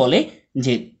তোমাকে যদি বলে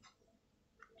যে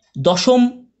 10ম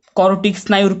করটিক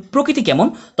স্নায়ুর প্রকৃতি কেমন,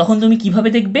 তখন তুমি কিভাবে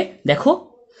দেখবে? দেখো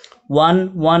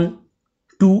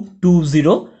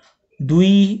 11220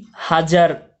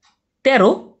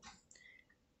 2013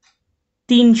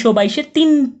 322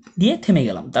 3 দিয়ে থেমে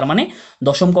গেলাম। তার মানে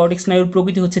দশম করটিক স্নায়ুর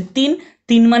প্রকৃতি হচ্ছে 3।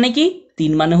 3 মানে কি?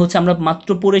 3 মানে হচ্ছে আমরা মাত্র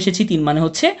পড়ে এসেছি 3 মানে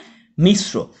হচ্ছে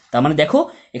মিশ্র। তার মানে দেখো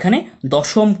এখানে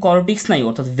দশম করটিক স্নায়ু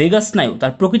অর্থাৎ ভেগাস স্নায়ু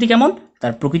তার প্রকৃতি কেমন?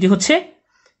 তার প্রকৃতি হচ্ছে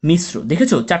মিশ্র।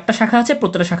 দেখেছো 4টা শাখা আছে,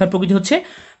 প্রত্যেকটা শাখার প্রকৃতি হচ্ছে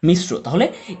মিশ্র। তাহলে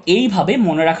এইভাবে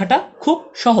মনে রাখাটা খুব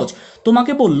সহজ।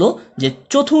 তোমাকে বললো যে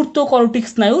চতুর্থ করটিক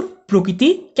স্নায়ুর প্রকৃতি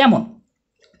কেমন,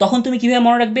 তখন তুমি কিভাবে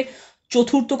মনে রাখবে?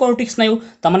 চতুর্থ করটিক স্নায়ু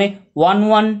তার মানে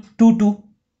 1122,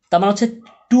 তার মানে হচ্ছে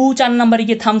 2 4 নাম্বারে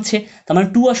গিয়ে থামছে। তার মানে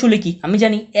 2 আসলে কি? আমি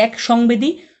জানি 1 সংবেদী,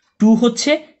 2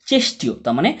 হচ্ছে চেষ্টীয়।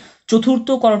 তার মানে চতুর্থ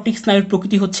করটিক স্নায়ুর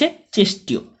প্রকৃতি হচ্ছে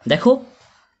চেষ্টীয়। দেখো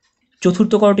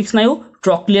চতুর্থ করটিক স্নায়ু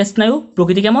ট্রক্লিয়ার স্নায়ু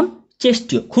প্রকৃতি কেমন?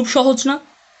 চেষ্টীয়। খুব সহজ না?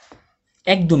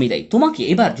 একদমই তাই। তোমাকে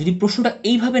এবার যদি প্রশ্নটা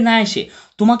এইভাবে না এসে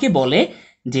তোমাকে বলে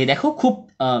যে দেখো খুব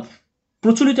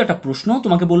প্রচলিত একটা প্রশ্ন,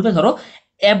 তোমাকে বলবে ধরো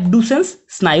অ্যাবডুসেন্স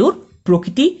স্নায়ুর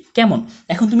প্রকৃতি কেমন,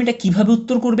 এখন তুমি এটা কিভাবে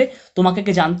উত্তর করবে? তোমাকে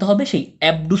জানতে হবে সেই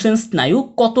অ্যাবডুসেন্স স্নায়ু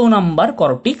কত নাম্বার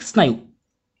করটিক স্নায়ু।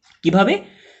 কিভাবে?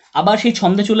 আবার সেই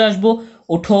ছন্দে চলে আসবো,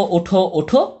 ওঠো ওঠো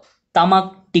ওঠো তামাক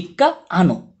টিক্কা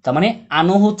আনো। তার মানে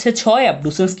আনো হচ্ছে 6,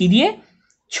 অ্যাবডুসেন্স কি দিয়ে?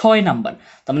 6 নাম্বার।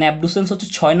 তার মানে অ্যাবডুসেন্স হচ্ছে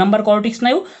 6 নাম্বার করটিক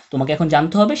স্নায়ু। তোমাকে এখন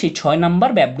জানতে হবে সেই 6 নাম্বার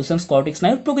বা অ্যাবডুসেন্স করটিক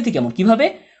স্নায়ুর প্রকৃতি কেমন। কিভাবে?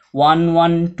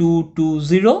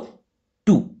 11220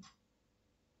 2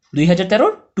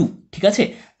 2013 2, ঠিক আছে।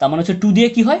 তার মানে হচ্ছে 2 দিয়ে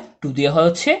কি হয়? 2 দিয়ে হয়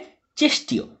হচ্ছে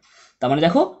চেষ্টীয়। তার মানে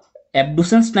দেখো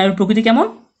অ্যাবডুসেন্স স্নায়ুর প্রকৃতি কেমন?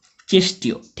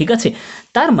 চেষ্টীয়, ঠিক আছে।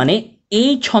 তার মানে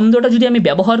এই ছন্দটা যদি আমি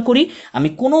ব্যবহার করি, আমি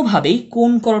কোনোভাবেই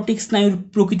কোন করটিক স্নায়ুর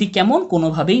প্রকৃতি কেমন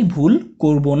কোনোভাবেই ভুল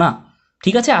করব না,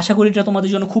 ঠিক আছে। আশা করি এটা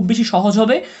তোমাদের জন্য খুব বেশি সহজ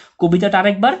হবে। কবিতাটা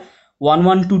আরেকবার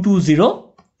 11220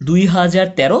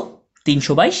 2013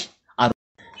 322। আর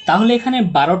তাহলে এখানে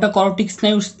 12টা করটিক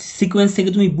স্নায়ুর সিকোয়েন্স থেকে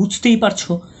তুমি বুঝতেই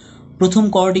পারছো প্রথম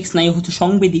করটিক স্নায়ু হচ্ছে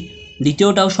সংবেদী,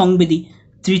 দ্বিতীয়টাও সংবেদী,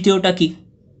 তৃতীয়টা কি?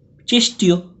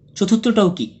 চেষ্টীয়, চতুর্থটাও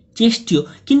কি? চেষ্টীয়।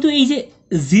 কিন্তু এই যে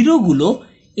জিরোগুলো,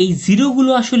 এই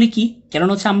জিরোগুলো আসলে কি? কারণ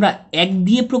হচ্ছে আমরা 1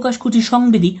 দিয়ে প্রকাশ করছি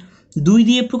সংবেদী, 2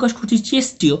 দিয়ে প্রকাশ করছি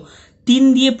চেষ্টীয়, 3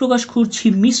 দিয়ে প্রকাশ করছি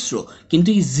মিশ্র, কিন্তু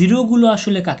এই জিরোগুলো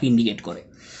আসলে কাকে ইন্ডিকেট করে?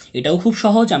 এটাও খুব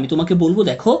সহজ। আমি তোমাকে বলবো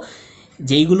দেখো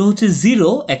যেইগুলো হচ্ছে জিরো,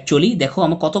 অ্যাকচুয়ালি দেখো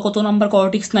আমার কত কত নাম্বার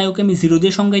করটিক স্নায়ুকে আমি জিরো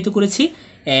দিয়ে সংজ্ঞায়িত করেছি?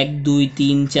 1 2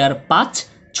 3 4 5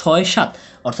 6 7,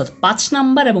 অর্থাৎ 5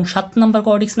 নাম্বার এবং 7 নাম্বার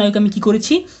করটিক স্নায়ুকে আমি কি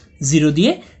করেছি? জিরো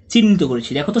দিয়ে চিহ্নিত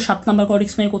করেছি। দেখো তো 7 নাম্বার করটিক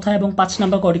স্নায়ু কোথায় এবং 5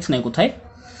 নাম্বার করটিক স্নায়ু কোথায়?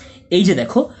 এই যে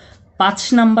দেখো 5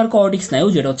 নাম্বার করটিক স্নায়ু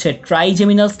যেটা হচ্ছে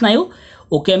ট্রাইজেমিনাল স্নায়ু,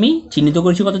 ওকে আমি চিহ্নিত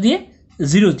করেছি কত দিয়ে?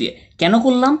 জিরো দিয়ে। কেন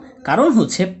করলাম? কারণ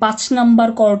হচ্ছে 5 নাম্বার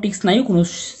করটিক স্নায়ু কোনো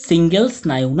সিঙ্গেল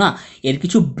স্নায়ু না, এর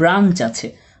কিছু ব্রাঞ্চ আছে।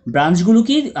 ব্রাঞ্চগুলো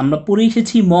কি? আমরা পড়ে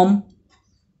এসেছি মম,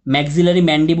 ম্যাক্সিলারি,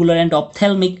 ম্যান্ডিবুলার অ্যান্ড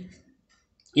অপথ্যালমিক।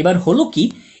 এবার হলো কি,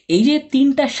 এই যে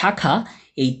 3টা শাখা,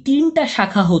 এই 3টা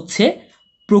শাখা হচ্ছে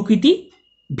প্রকৃতি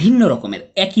ভিন্ন রকমের,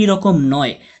 একই রকম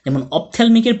নয়। যেমন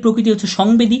অপথ্যালমিকের প্রকৃতি হচ্ছে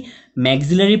সংবেদী,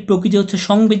 ম্যাক্সিলারির প্রকৃতি হচ্ছে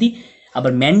সংবেদী,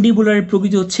 আবার ম্যান্ডিবুলারের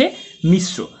প্রকৃতি হচ্ছে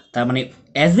মিশ্র। তার মানে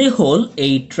অ্যাজ এ হোল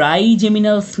এই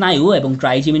ট্রাইজেমিনাল স্নায়ু এবং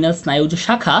ট্রাইজেমিনাল স্নায়ু যে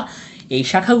শাখা, এই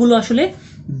শাখাগুলো আসলে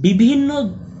বিভিন্ন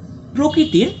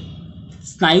প্রকৃতির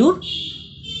স্নায়ুর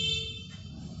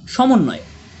সমন্বয়,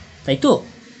 তাই তো?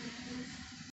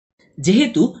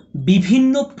 যেহেতু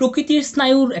বিভিন্ন প্রকৃতির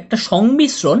স্নায়ুর একটা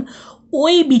সংমিশ্রণ,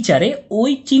 ওই বিচারে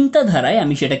ওই চিন্তাধারায়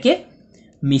আমি সেটাকে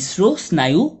মিশ্র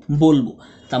স্নায়ু বলবো।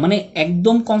 তার মানে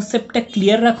একদম কনসেপ্টটা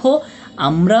ক্লিয়ার রাখো,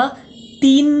 আমরা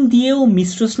 3 দিয়েও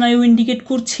মিশ্র স্নায়ু ইন্ডিকেট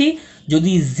করছি।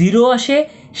 যদি জিরো আসে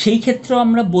সেই ক্ষেত্রে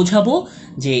আমরা বোঝাবো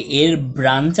যে এর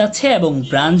ব্রাঞ্চ আছে এবং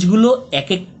ব্রাঞ্চগুলো এক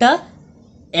একটা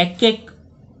এক এক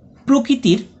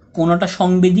প্রকৃতির, কোনোটা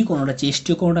সংবেদী, কোনোটা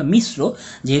চেষ্টীয়, কোনোটা মিশ্র।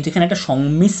 যেহেতু এখানে একটা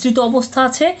সংমিশ্রিত অবস্থা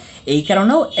আছে, এই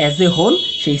কারণেও অ্যাজ এ হোল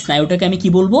সেই স্নায়ুটাকে আমি কি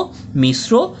বলবো?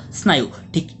 মিশ্র স্নায়ু।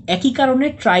 ঠিক একই কারণে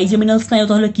ট্রাইজেমিনাল স্নায়ু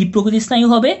তাহলে কি প্রকৃতির স্নায়ু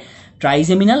হবে?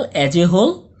 ট্রাইজেমিনাল অ্যাজ এ হোল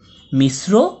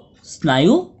মিশ্র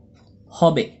স্নায়ু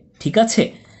হবে, ঠিক আছে।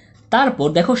 তারপর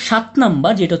দেখো 7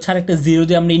 নাম্বার যেটা হচ্ছে আরেকটা জিরো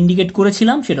দিয়ে আমরা ইন্ডিকেট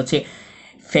করেছিলাম, সেটা হচ্ছে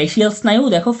ফেসিয়াল স্নায়ু।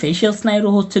 দেখো ফেসিয়াল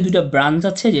স্নায়ুরও হচ্ছে 2টা ব্রাঞ্চ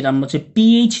আছে, যেটা আমরা হচ্ছে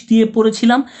পিএইচ দিয়ে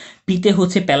পড়েছিলাম। পিতে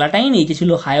হচ্ছে প্যালাটাইন, এইটা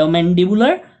ছিল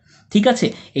হায়োম্যান্ডিবুলার, ঠিক আছে।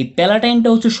 এই প্যালাটাইনটা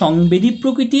হচ্ছে সংবেদী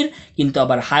প্রকৃতির, কিন্তু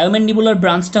আবার হায়োম্যান্ডিবুলার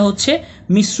ব্রাঞ্চটা হচ্ছে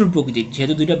মিশ্র প্রকৃতির।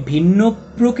 যেহেতু 2টা ভিন্ন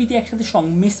প্রকৃতি একসাথে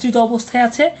সংমিশ্রিত অবস্থায়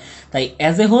আছে, তাই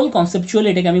অ্যাজ এ হোল কনসেপচুয়ালি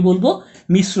এটাকে আমি বলবো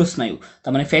মিশ্র স্নায়ু।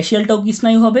 তার মানে ফেসিয়ালটাও কি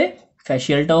স্নায়ু হবে?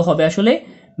 ফেসিয়ালটাও হবে আসলে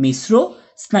মিশ্র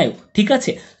স্নায়ু, ঠিক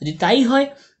আছে। যদি তাই হয়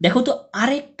দেখো তো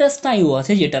আরেকটা স্নায়ু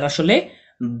আছে যেটার আসলে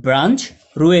ব্রাঞ্চ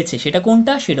রয়েছে। সেটা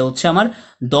কোনটা? সেটা হচ্ছে আমার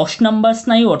 10 নাম্বার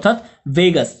স্নায়ু অর্থাৎ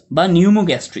ভেগাস বা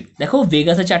নিউমোগ্যাস্ট্রিক। দেখো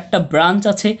ভেগাসে 4টা ব্রাঞ্চ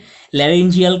আছে,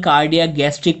 ল্যারেঞ্জিয়াল, কার্ডিয়াক,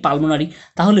 গ্যাস্ট্রিক, পালমোনারি।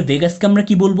 তাহলে ভেগাসকে আমরা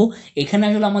কি বলবো? এখানে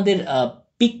আসলে আমাদের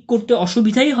পিক করতে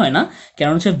অসুবিধাই হয় না,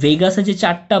 কারণ হচ্ছে ভেগাসে যে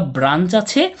 4টা ব্রাঞ্চ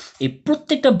আছে এই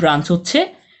প্রত্যেকটা ব্রাঞ্চ হচ্ছে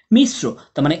মিশ্র,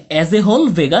 তার মানে অ্যাজ এ হোল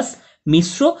ভেগাস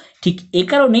মিশ্র। ঠিক এ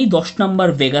কারণেই 10 নাম্বার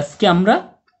ভেগাসকে আমরা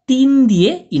 3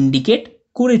 দিয়ে ইন্ডিকেট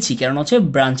করেছি, কারণ হচ্ছে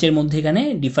ব্রাঞ্চের মধ্যে এখানে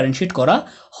ডিফারেন্সিয়েট করা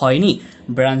হয়নি,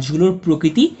 ব্রাঞ্চগুলোর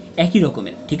প্রকৃতি একই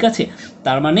রকমের। ঠিক আছে,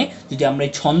 তার মানে যদি আমরা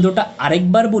এই ছন্দটা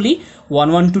আরেকবার বলি,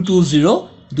 11220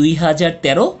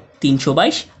 2013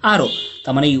 322 আরও,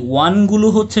 তার মানে এই 1গুলো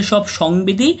হচ্ছে সব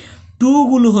সংবেদী,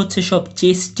 2গুলো হচ্ছে সব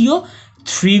চেষ্টীয়,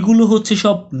 3গুলো হচ্ছে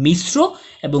সব মিশ্র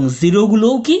এবং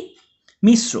 0গুলোও কি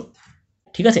মিশ্র।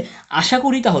 ঠিক আছে, আশা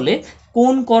করি তাহলে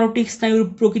কোন করটিক স্নায়ুর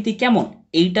প্রকৃতি কেমন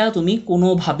এইটা তুমি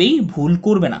কোনোভাবেই ভুল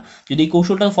করবে না। যদি এই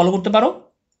কৌশলটা ফলো করতে পারো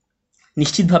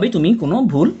নিশ্চিতভাবেই তুমি কোনো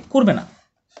ভুল করবে না।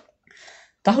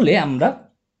 তাহলে আমরা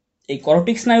এই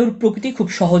করটিক স্নায়ুর প্রকৃতি খুব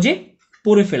সহজে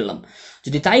পড়ে ফেললাম।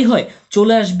 যদি তাই হয়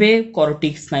চলে আসবে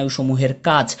করটিক স্নায়ুসমূহের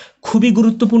কাজ। খুবই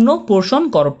গুরুত্বপূর্ণ পোর্শন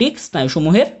করটিক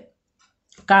স্নায়ুসমূহের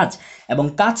কাজ, এবং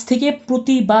কাজ থেকে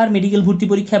প্রতিবার মেডিকেল ভর্তি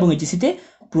পরীক্ষা এবং এইচএসসিতে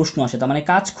প্রশ্ন আসে। তার মানে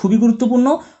কাজ খুবই গুরুত্বপূর্ণ,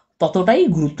 ততটাই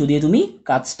গুরুত্ব দিয়ে তুমি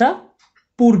কাজটা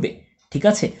পড়বে। ঠিক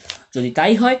আছে, যদি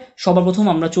তাই হয় সবার প্রথম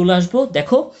আমরা চলে আসবো,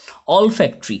 দেখো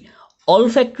অলফ্যাক্টরি।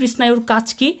 অলফ্যাক্টরি স্নায়ুর কাজ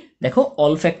কি? দেখো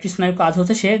অলফ্যাক্টরি স্নায়ুর কাজ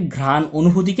হচ্ছে সে ঘ্রাণ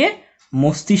অনুভূতিকে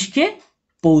মস্তিষ্কে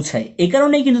পৌঁছায়। এই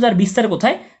কারণেই কিন্তু তার বিস্তার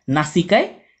কোথায়? নাসিকায়,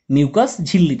 মিউকাস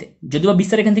ঝিল্লিতে। যদিও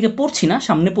বিস্তার এখান থেকে পড়ছি না,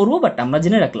 সামনে পড়বো, বাট আমরা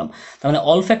জেনে রাখলাম। তার মানে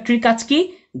অলফ্যাক্টরির কাজ কি?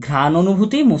 ঘ্রাণ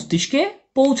অনুভূতি মস্তিষ্কে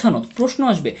পৌঁছানো। প্রশ্ন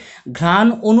আসবে ঘ্রাণ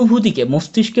অনুভূতিকে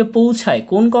মস্তিষ্কে পৌঁছায়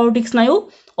কোন করটিক স্নায়ু?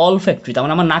 অলফ্যাক্টরি। তার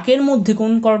মানে আমার নাকের মধ্যে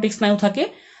কোন করটিক স্নায়ু থাকে?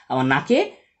 আমার নাকে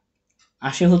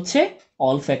আসে হচ্ছে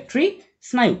অলফ্যাক্টরি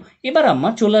স্নায়ু। এবার আমরা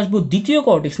চলে আসবো দ্বিতীয়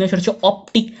করটিক স্নায়ু, সেটা হচ্ছে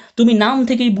অপটিক। তুমি নাম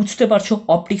থেকেই বুঝতে পারছো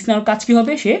অপটিক স্নায়ুর কাজ কি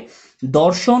হবে? সে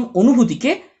দর্শন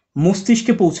অনুভূতিকে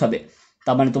মস্তিষ্কে পৌঁছাবে।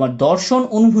 তার মানে তোমার দর্শন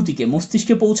অনুভূতিকে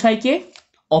মস্তিষ্কে পৌঁছায় কে?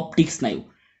 অপটিক স্নায়ু।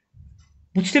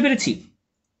 বুঝতে পেরেছি?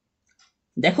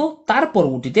 দেখো তার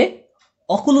পরবর্তীতে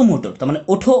অকুলোমোটর, তার মানে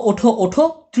ওঠো ওঠো ওঠো,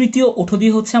 তৃতীয় ওঠো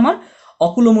দিয়ে হচ্ছে আমার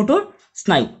অকুলোমোটর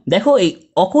স্নায়ু। দেখো এই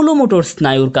অকুলোমোটর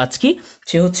স্নায়ুর কাজ কি?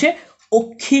 সে হচ্ছে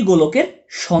অক্ষিগোলকের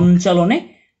সঞ্চালনে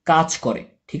কাজ করে।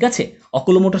 ঠিক আছে,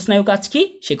 অকুলোমোটর স্নায়ু কাজ কি?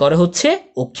 সে করে হচ্ছে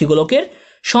অক্ষিগোলকের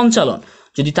সঞ্চালন।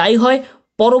 যদি তাই হয়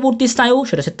পরবর্তী স্নায়ু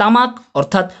সেটা হচ্ছে তামাক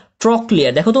অর্থাৎ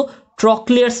ট্রক্লিয়ার। দেখো তো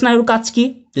ট্রক্লিয়ার স্নায়ুর কাজ কি?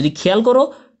 যদি খেয়াল করো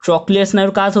ট্রক্লিয়ার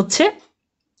স্নায়ুর কাজ হচ্ছে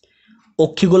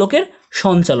অক্ষিগোলকের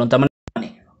সঞ্চালন। তার মানে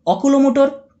অকুলোমোটর,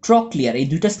 ট্রক্লিয়ার এই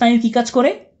দুইটা স্নায়ু কি কাজ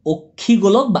করে?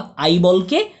 অক্ষিগোলক বা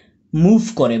আইবলকে মুভ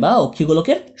করে বা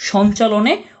অক্ষিগোলকের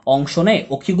সঞ্চালনে অংশ নেয়।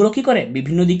 অক্ষিগোলক কি করে?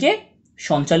 বিভিন্ন দিকে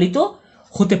সঞ্চালিত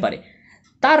হতে পারে।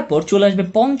 তারপর চলে আসবে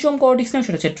পঞ্চম করটিক স্নায়ু,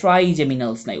 সেটা হচ্ছে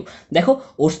ট্রাইজেমিনাল স্নায়ু। দেখো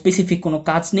ওর স্পেসিফিক কোনো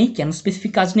কাজ নেই। কেন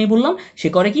স্পেসিফিক কাজ নেই বললাম? সে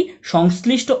করে কি?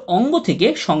 সংশ্লিষ্ট অঙ্গ থেকে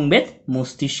সংবেদ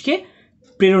মস্তিষ্কে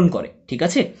প্রেরণ করে। ঠিক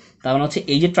আছে, তার মানে হচ্ছে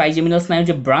এই যে ট্রাইজেমিনাল স্নায়ুর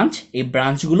যে ব্রাঞ্চ, এই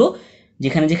ব্রাঞ্চগুলো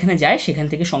যেখানে যেখানে যায় সেখান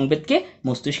থেকে সংবেদকে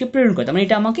মস্তিষ্কে প্রেরণ করে। তার মানে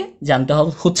এটা আমাকে জানতে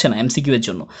হচ্ছে না এমসিকিউ এর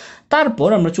জন্য। তারপর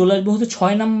আমরা চলে আসবো হচ্ছে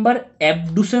 6 নাম্বার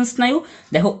অ্যাবডুসেন্স স্নায়ু।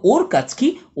 দেখো ওর কাজ কি?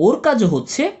 ওর কাজও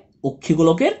হচ্ছে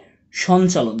অক্ষিগোলকের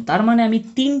সঞ্চালন। তার মানে আমি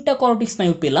 3টা করটিক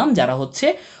স্নায়ু পেলাম যারা হচ্ছে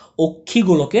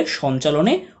অক্ষিগোলকের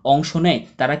সঞ্চালনে অংশ নেয়।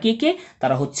 তারা কে কে?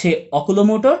 তারা হচ্ছে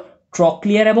অকুলোমোটর,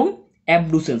 ট্রক্লিয়ার এবং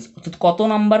অ্যাবডুসেন্স। অর্থাৎ কত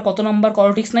নাম্বার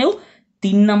করটিক স্নায়ু?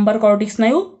 3 নাম্বার করটিক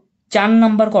স্নায়ু, 4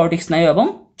 নাম্বার করটিক স্নায়ু এবং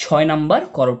 6 নাম্বার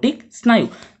করটিক স্নায়ু।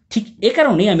 ঠিক এ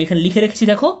কারণেই আমি এখানে লিখে রেখেছি,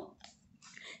 দেখো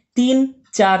 3,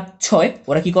 4, 6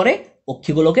 ওরা কি করে?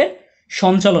 অক্ষিগোলকের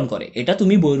সঞ্চালন করে। এটা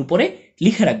তুমি বইয়ের উপরে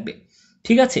লিখে রাখবে।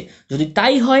 ঠিক আছে, যদি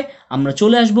তাই হয় আমরা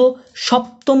চলে আসব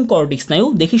সপ্তম করটিক স্নায়ু।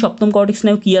 দেখি সপ্তম করটিক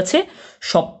স্নায়ু কি আছে।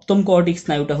 সপ্তম করটিক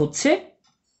স্নায়ুটা হচ্ছে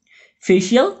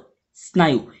ফেশিয়াল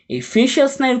স্নায়ু। এই ফেশিয়াল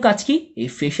স্নায়ুর কাজ কি? এই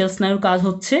ফেশিয়াল স্নায়ুর কাজ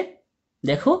হচ্ছে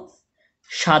দেখো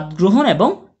স্বাদ গ্রহণ এবং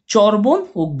চর্বণ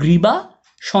ও গ্রীবা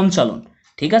সঞ্চালন।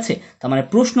 ঠিক আছে, তার মানে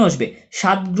প্রশ্ন আসবে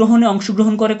স্বাদ গ্রহণে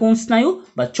অংশগ্রহণ করে কোন স্নায়ু,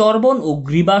 বা চর্বণ ও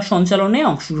গ্রীবা সঞ্চালনে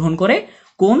অংশগ্রহণ করে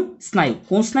কোন স্নায়ু?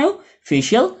 কোন স্নায়ু?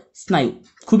 ফেশিয়াল স্নায়ু।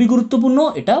 খুবই গুরুত্বপূর্ণ,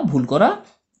 এটা ভুল করা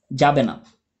যাবে না।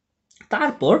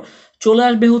 তারপর চলে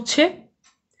আসবে হচ্ছে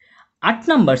 8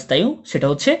 নাম্বার স্নায়ু, সেটা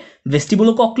হচ্ছে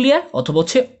ভেস্টিবুলো ককলিয়ার অথবা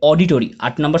হচ্ছে অডিটরি।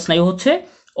 8 নাম্বার স্নায়ু হচ্ছে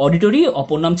অডিটরি,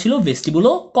 অপর নাম ছিল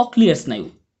ভেস্টিবুলো ককলিয়ার স্নায়ু।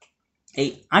 এই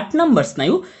 8 নাম্বার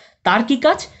স্নায়ু তার কি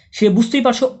কাজ? সে বুঝতেই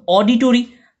পারছো অডিটরি,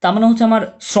 তার মানে হচ্ছে আমার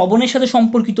শ্রবণের সাথে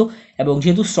সম্পর্কিত, এবং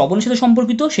যেহেতু শ্রবণের সাথে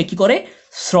সম্পর্কিত সে কি করে,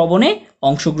 শ্রবণে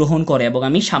অংশগ্রহণ করে। এবং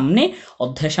আমি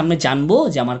অধ্যায়ের সামনে জানবো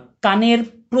যে আমার কানের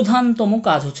প্রধানতম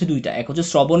কাজ হচ্ছে দুইটা, এক হচ্ছে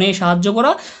শ্রবণে সাহায্য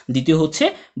করা, দ্বিতীয় হচ্ছে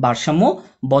ভারসাম্য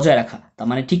বজায় রাখা। তার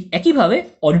মানে ঠিক একইভাবে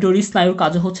অডিটরি স্নায়ুর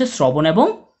কাজ হচ্ছে শ্রবণ এবং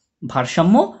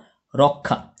ভারসাম্য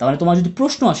রক্ষা। তার মানে তোমার যদি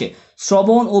প্রশ্ন আসে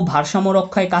শ্রবণ ও ভারসাম্য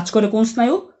রক্ষায় কাজ করে কোন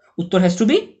স্নায়ু, উত্তর হ্যাজ টু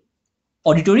বি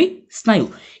অডিটরি স্নায়ু।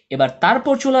 এবার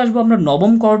তারপর চলে আসবো আমরা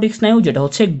নবম কর্টিক স্নায়ু, যেটা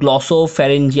হচ্ছে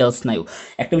গ্লসোফ্যারেঞ্জিয়াল স্নায়ু।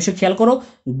 একটা বিষয় খেয়াল করো,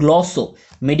 গ্লসো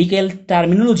মেডিকেল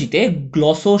টার্মিনোলজিতে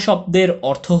গ্লসো শব্দের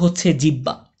অর্থ হচ্ছে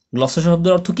জিহ্বা। গ্লসো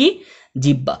শব্দের অর্থ কি,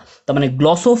 জিহ্বা। তার মানে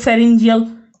গ্লসোফ্যারেঞ্জিয়াল,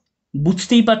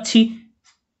 বুঝতেই পারছি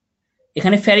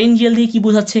এখানে ফ্যারেঞ্জিয়াল দিয়ে কি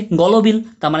বোঝাচ্ছে, গলবিল।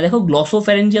 তার মানে দেখো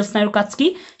গ্লসোফ্যারেঞ্জিয়াল স্নায়ুর কাজ কি,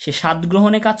 সে স্বাদ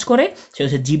গ্রহণে কাজ করে, সে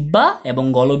হচ্ছে জিহ্বা এবং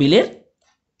গলবিলের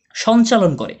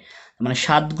সঞ্চালন করে। মানে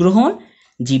স্বাদ গ্রহণ,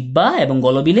 জিহ্বা এবং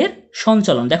গলবিলের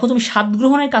সঞ্চালন। দেখো তুমি স্বাদ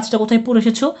গ্রহণের কাজটা কোথায় পড়ে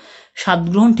এসেছো, স্বাদ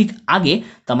গ্রহণ ঠিক আগে।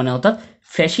 তার মানে অর্থাৎ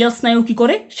ফ্যাসিয়াল স্নায়ু কি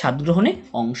করে, স্বাদ গ্রহণে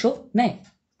অংশ নেয়।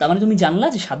 তার মানে তুমি জানলা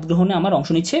যে স্বাদ গ্রহণে আমার অংশ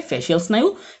নিচ্ছে ফ্যাসিয়াল স্নায়ু,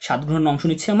 স্বাদ গ্রহণে অংশ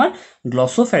নিচ্ছে আমার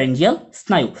গ্লসোফ্যারেঞ্জিয়াল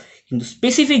স্নায়ু। কিন্তু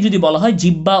স্পেসিফিক যদি বলা হয়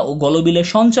জিহ্বা ও গলবিলের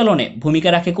সঞ্চালনে ভূমিকা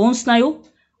রাখে কোন স্নায়ু,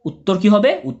 উত্তর কি হবে,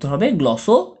 উত্তর হবে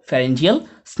গ্লসোফ্যারেঞ্জিয়াল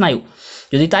স্নায়ু।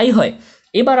 যদি তাই হয়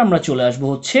এবার আমরা চলে আসবো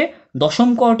হচ্ছে দশম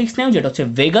কর্টিক স্নায়ু, যেটা হচ্ছে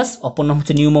ভেগাস, অপর নাম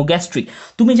হচ্ছে নিউমোগ্যাস্ট্রিক।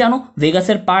 তুমি জানো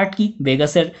ভেগাসের পার্ট কি,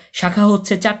 ভেগাসের শাখা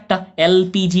হচ্ছে চারটা,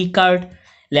 এলপিজি কার্ড,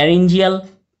 ল্যারিঞ্জিয়াল,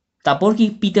 তারপর কি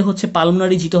পিতে হচ্ছে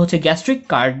পালমোনারি, জিতে হচ্ছে গ্যাস্ট্রিক,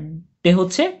 কার্ডে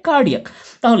হচ্ছে কার্ডিয়াক।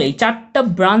 তাহলে এই চারটা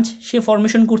ব্রাঞ্চ সে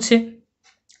ফরমেশন করছে।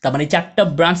 তার মানে চারটা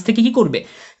ব্রাঞ্চ থেকে কি করবে,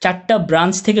 চারটা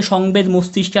ব্রাঞ্চ থেকে সংবেদ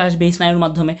মস্তিষ্কে আসবে এই স্নায়ুর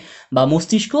মাধ্যমে, বা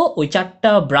মস্তিষ্ক ওই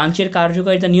চারটা ব্রাঞ্চের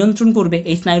কার্যকারিতা নিয়ন্ত্রণ করবে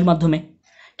এই স্নায়ুর মাধ্যমে।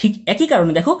 ঠিক একই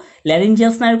কারণে দেখো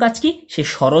ল্যারিঞ্জিয়াল স্নায়ুর কাজ কি, সে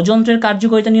স্বরযন্ত্রের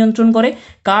কার্যকারিতা নিয়ন্ত্রণ করে।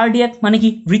 কার্ডিয়াক মানে কি,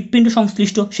 হৃৎপিণ্ড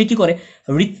সংশ্লিষ্ট, সে কি করে,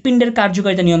 হৃৎপিণ্ডের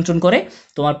কার্যকারিতা নিয়ন্ত্রণ করে।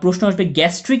 তোমার প্রশ্ন আসবে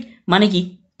গ্যাস্ট্রিক মানে কি,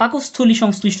 পাকস্থলী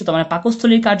সংশ্লিষ্ট, তার মানে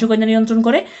পাকস্থলীর কার্যকারিতা নিয়ন্ত্রণ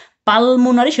করে।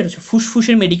 পালমোনারি সেটা হচ্ছে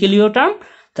ফুসফুসের মেডিকেলীয় টার্ম,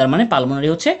 তার মানে পালমোনারি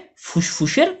হচ্ছে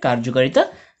ফুসফুসের কার্যকারিতা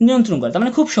নিয়ন্ত্রণ করে। তার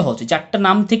মানে খুব সহজ, চারটা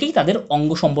নাম থেকেই তাদের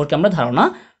অঙ্গ সম্পর্কে আমরা ধারণা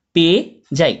পেয়ে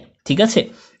যাই। ঠিক আছে,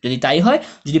 যদি তাই হয়,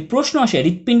 যদি প্রশ্ন আসে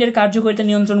হৃৎপিণ্ডের কার্যকারিতা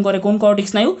নিয়ন্ত্রণ করে কোন কর্টিক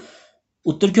স্নায়ু,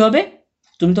 উত্তর কি হবে,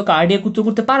 তুমি তো কার্ডিয়াক উত্তর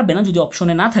করতে পারবে না যদি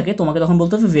অপশনে না থাকে, তোমাকে তখন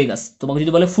বলতে হবে ভেগাস। তোমাকে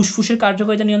যদি বলে ফুসফুসের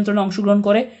কার্যকারিতা নিয়ন্ত্রণে অংশগ্রহণ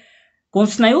করে কোন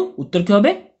স্নায়ু, উত্তর কি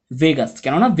হবে, ভেগাস,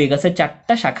 কেননা ভেগাসের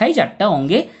চারটা শাখায় চারটা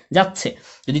অঙ্গে যাচ্ছে।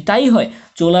 যদি তাই হয়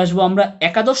চলে আসবো আমরা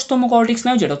একাদশতম কর্টিক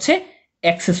স্নায়ু, যেটা হচ্ছে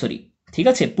অ্যাক্সেসরি। ঠিক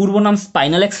আছে, পূর্ব নাম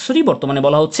স্পাইনাল অ্যাক্সেসরি, বর্তমানে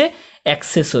বলা হচ্ছে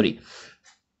অ্যাক্সেসরি।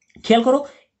 খেয়াল করো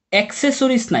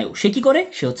অ্যাক্সেসরি স্নায়ু সে কি করে,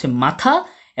 সে হচ্ছে মাথা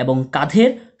এবং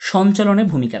কাঁধের সঞ্চালনে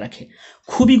ভূমিকা রাখে।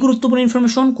 খুবই গুরুত্বপূর্ণ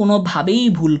ইনফরমেশন, কোনোভাবেই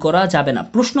ভুল করা যাবে না।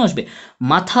 প্রশ্ন আসবে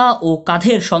মাথা ও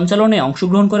কাঁধের সঞ্চালনে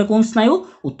অংশগ্রহণ করে কোন স্নায়ু,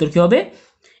 উত্তর কি হবে,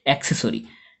 অ্যাক্সেসরি।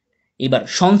 এবার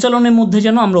সঞ্চালনের মধ্যে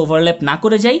যেন আমরা ওভারল্যাপ না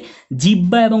করে যাই,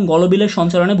 জিহ্বা এবং গলবিলের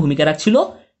সঞ্চালনে ভূমিকা রাখছিল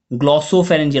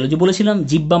গ্লসোফ্যারেঞ্জিয়াল। যে বলেছিলাম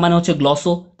জিহ্বা মানে হচ্ছে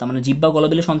গ্লসো, তার মানে জিহ্বা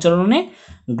গলবিলের সঞ্চালনে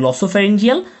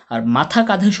গ্লসোফ্যারেঞ্জিয়াল, আর মাথা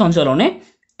কাঁধের সঞ্চালনে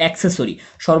অ্যাক্সেসরি।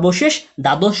 সর্বশেষ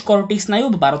দ্বাদশ কর্টিক স্নায়ু,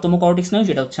 12তম কর্টিক স্নায়ু,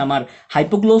 যেটা হচ্ছে আমার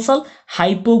হাইপোগ্লোসাল।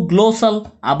 হাইপোগ্লোসাল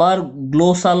আবার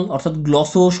গ্লোসাল, অর্থাৎ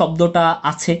গ্লসো শব্দটা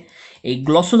আছে। এই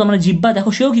গ্লসো মানে জিহ্বা,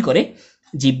 দেখো সেও কি করে,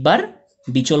 জিহ্বার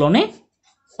বিচলনে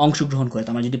অংশগ্রহণ করে।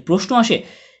 তার মানে যদি প্রশ্ন আসে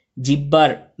জিহ্বার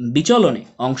বিচলনে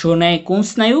অংশ নেয় কোন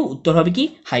স্নায়ু, উত্তর হবে কি,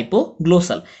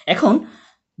 হাইপোগ্লোসাল। এখন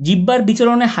জিহ্বার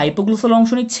বিচলনে হাইপোগ্লোসাল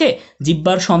অংশ নিচ্ছে,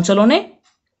 জিহ্বার সঞ্চালনে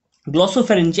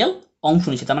গ্লসোফ্যারেঞ্জিয়াল অংশ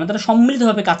নিচ্ছে, তার মানে তারা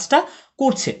সম্মিলিতভাবে কাজটা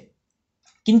করছে।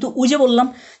 কিন্তু ওই যে বললাম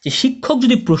যে শিক্ষক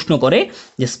যদি প্রশ্ন করে,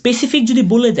 যে স্পেসিফিক যদি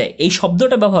বলে দেয়, এই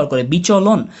শব্দটা ব্যবহার করে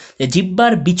বিচলন, যে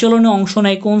জিহ্বার বিচলনে অংশ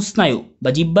নেয় কোন স্নায়ু, বা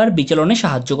জিহ্বার বিচলনে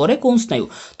সাহায্য করে কোন স্নায়ু,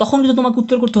 তখন কিন্তু তোমাকে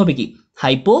উত্তর করতে হবে কি,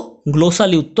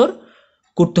 হাইপোগ্লোসালি উত্তর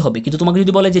করতে হবে। কিন্তু তোমাকে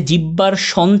যদি বলে যে জিহ্বার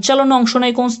সঞ্চালনে অংশ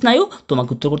নেয় কোন স্নায়ু, তোমাকে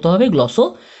উত্তর করতে হবে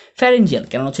গ্লসোফ্যারেঞ্জিয়াল।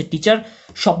 কেন হচ্ছে টিচার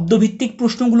শব্দভিত্তিক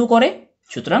প্রশ্নগুলো করে,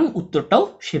 সুতরাং উত্তরটাও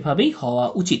সেভাবেই হওয়া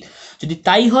উচিত। যদি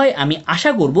তাই হয় আমি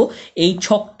আশা করব এই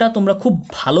ছকটা তোমরা খুব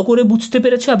ভালো করে বুঝতে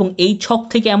পেরেছো, এবং এই ছক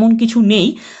থেকে এমন কিছু নেই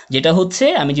যেটা হচ্ছে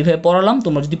আমি যেভাবে পড়ালাম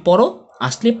তোমরা যদি পড়ো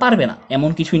আসলে পারবে না, এমন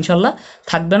কিছু ইনশাল্লাহ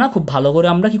থাকবে না। খুব ভালো করে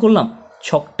আমরা কি করলাম,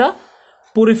 ছকটা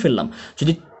পড়ে ফেললাম।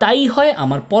 যদি তাই হয়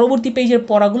আমার পরবর্তী পেজের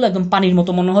পড়াগুলো একদম পানির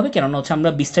মতো মনে হবে, কেননা হচ্ছে আমরা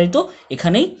বিস্তারিত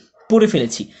এখানেই পড়ে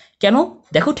ফেলেছি। কেন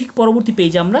দেখো ঠিক পরবর্তী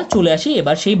পেজে আমরা চলে আসি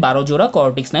এবার সেই 12 জোড়া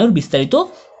কর্টিক স্নায়ুর বিস্তারিত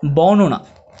বর্ণনা।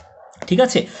 ঠিক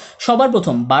আছে, সবার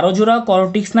প্রথম 12 জোড়া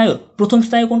কর্টিক স্নায়ুর প্রথম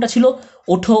স্নায়ু কোনটা ছিল,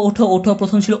 ওঠো ওঠো ওঠো,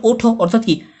 প্রথম ছিল ওঠো, অর্থাৎ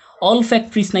কি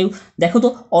অলফ্যাক্টরি স্নায়ু। দেখো তো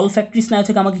অলফ্যাক্টরি স্নায়ু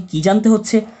থেকে আমাকে কি জানতে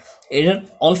হচ্ছে, এর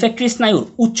অলফ্যাক্টরি স্নায়ুর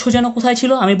উৎস যেন কোথায়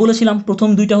ছিল? আমি বলেছিলাম প্রথম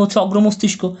দুইটা হচ্ছে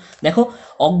অগ্রমস্তিষ্ক। দেখো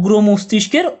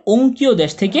অগ্রমস্তিষ্কের অঙ্কীয়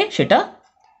দেশ থেকে সেটা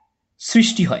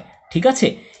সৃষ্টি হয়, ঠিক আছে।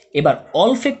 এবার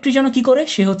অলফ্যাক্টরি যেন কি করে?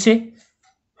 সে হচ্ছে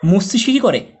মস্তিষ্কে কি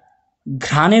করে?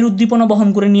 ঘ্রাণের উদ্দীপনা বহন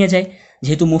করে নিয়ে যায়।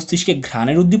 যেহেতু মস্তিষ্কে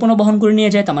ঘ্রাণের উদ্দীপনা বহন করে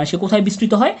নিয়ে যায়, তার মানে সে কোথায়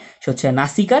বিস্তৃত হয়? সে হচ্ছে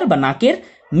নাসিকার বা নাকের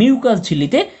মিউকাস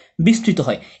ঝিল্লিতে বিস্তৃত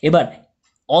হয়। এবার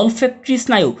অলফ্যাক্টরি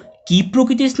স্নায়ু কি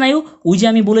প্রকৃতির স্নায়ু? ওই যে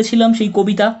আমি বলেছিলাম সেই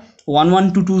কবিতা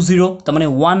 11220, তার মানে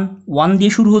ওয়ান ওয়ান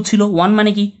দিয়ে শুরু হচ্ছিল। ওয়ান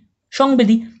মানে কি?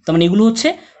 সংবেদী। তার মানে এগুলো হচ্ছে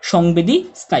সংবেদী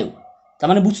স্নায়ু। তার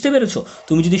মানে বুঝতে পেরেছো?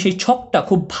 তুমি যদি সেই ছকটা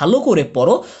খুব ভালো করে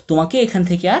পড়ো, তোমাকে এখান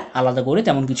থেকে আর আলাদা করে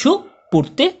তেমন কিছু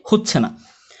পড়তে হচ্ছে না।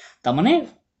 তার মানে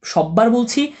সববার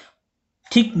বলছি,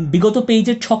 ঠিক বিগত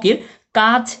পেজের ছকের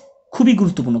কাজ খুবই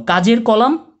গুরুত্বপূর্ণ। কাজের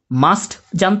কলাম মাস্ট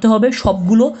জানতে হবে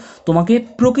সবগুলো। তোমাকে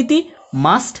প্রকৃতি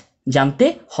মাস্ট জানতে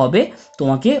হবে।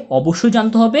 তোমাকে অবশ্যই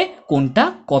জানতে হবে কোনটা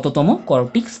কততম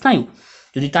করটিক স্নায়ু।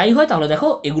 যদি তাই হয় তাহলে দেখো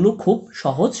এগুলো খুব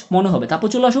সহজ মনে হবে। তারপর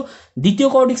চলে আসো দ্বিতীয়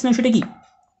করটিক স্নায়ু। সেটা কি?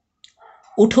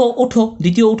 ওঠো ওঠো,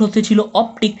 দ্বিতীয় ওঠোতে ছিল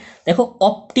অপটিক। দেখো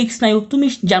অপটিক স্নায়ু তুমি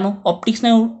জানো, অপটিক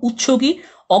স্নায়ুর উৎস কি?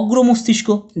 অগ্রমস্তিষ্ক,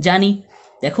 জানি।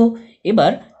 দেখো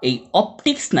এবার এই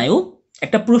অপটিক স্নায়ু,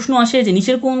 একটা প্রশ্ন আসে যে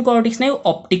নিচের কোন করটিক স্নায়ু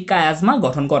অপটিক কায়াজমা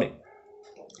গঠন করে?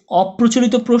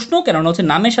 অপ্রচলিত প্রশ্ন, কেননা হচ্ছে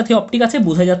নামের সাথে অপটিক আছে,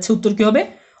 বোঝা যাচ্ছে উত্তর কি হবে?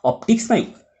 অপটিক স্নায়ু।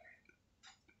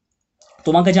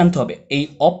 তোমাকে জানতে হবে এই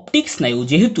অপটিক স্নায়ু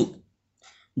যেহেতু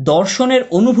দর্শনের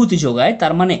অনুভূতি যোগায়,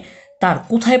 তার মানে তার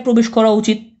কোথায় প্রবেশ করা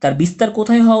উচিত? তার বিস্তার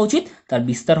কোথায় হওয়া উচিত? তার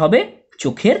বিস্তার হবে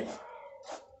চোখের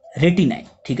রেটিনায়,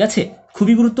 ঠিক আছে।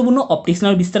 খুবই গুরুত্বপূর্ণ, অপটিক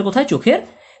স্নায়ুর বিস্তার কোথায়? চোখের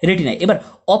রেটিনায়। এবার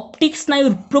অপটিক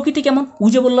স্নায়ুর প্রকৃতি কেমন?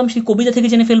 উজে বললাম সেই কবিতা থেকে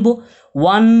জেনে ফেলবো।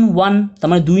 ওয়ান ওয়ান, তার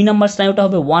মানে 2 নম্বর স্নায়ুটা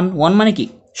হবে ওয়ান। ওয়ান মানে কি?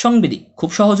 সংবেদী। খুব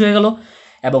সহজ হয়ে গেল।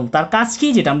 এবং তার কাজ কি?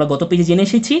 যেটা আমরা গত পেজে জেনে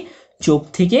এসেছি, চোখ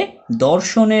থেকে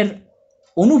দর্শনের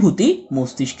অনুভূতি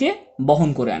মস্তিষ্কে বহন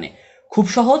করে আনে। খুব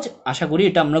সহজ, আশা করি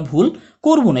এটা আমরা ভুল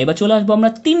করব না। এবার চলে আসবো আমরা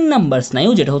 3 নম্বর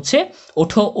স্নায়ু, যেটা হচ্ছে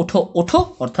ওঠো ওঠো ওঠো,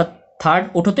 অর্থাৎ থার্ড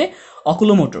ওঠোতে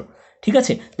অকুলোমোটর, ঠিক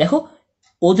আছে। দেখো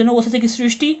ওজন অবস্থা থেকে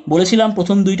সৃষ্টি বলেছিলাম,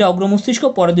 প্রথম দুইটা অগ্র মস্তিষ্ক,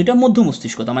 পরে দুইটা মধ্য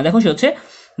মস্তিষ্ক। তার মানে দেখো সে হচ্ছে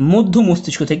মধ্য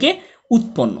মস্তিষ্ক থেকে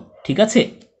উৎপন্ন, ঠিক আছে।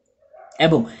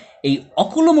 এবং এই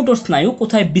অকুলোমোটর স্নায়ু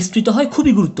কোথায় বিস্তৃত হয়?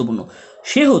 খুবই গুরুত্বপূর্ণ।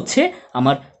 সে হচ্ছে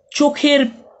আমার চোখের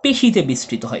পেশিতে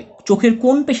বিস্তৃত হয়। চোখের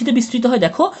কোন পেশিতে বিস্তৃত হয়?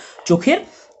 দেখো চোখের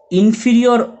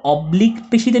ইনফিরিয়র অবলিক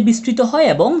পেশিতে বিস্তৃত হয়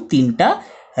এবং 3টা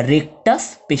রেকটাস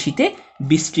পেশিতে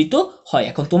বিস্তৃত হয়।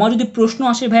 এখন তোমার যদি প্রশ্ন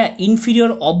আসে ভাইয়া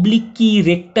ইনফিরিয়র অবলিক কি,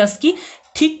 রেকটাস কি,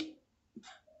 ঠিক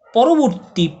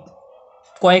পরবর্তী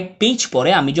কয়েক পেজ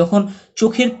পরে আমি যখন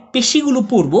চোখের পেশিগুলো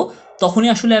পড়ব, তখনই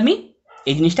আসলে আমি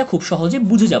এই জিনিসটা খুব সহজে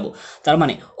বুঝে যাব। তার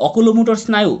মানে অকুলোমোটর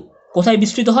স্নায়ু কোথায়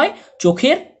বিস্তৃত হয়?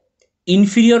 চোখের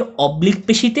ইনফিরিয়র অবলিক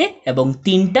পেশিতে এবং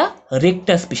 3টা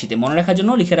রেকটাস পেশিতে। মনে রাখার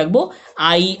জন্য লিখে রাখবো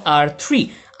IR3।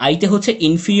 আইতে হচ্ছে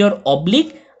ইনফিরিয়র অবলিক,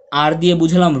 আর দিয়ে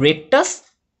বুঝালাম রেকটাস,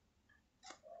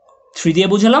 3 দিয়ে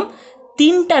বোঝালাম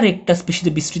 3টা রেকটাস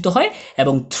পেশিতে বিস্তৃত হয়,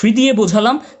 এবং 3 দিয়ে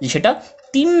বোঝালাম যে সেটা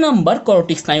 3 নম্বর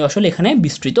করটিক স্নায়ু আসলে এখানে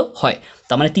বিস্তৃত হয়।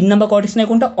 তার মানে 3 নম্বর করটিক স্নায়ু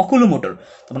কোনটা? অকুলোমোটর।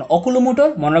 তার মানে অকুলোমোটর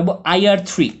মনে রাখবো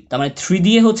IR3। তার মানে 3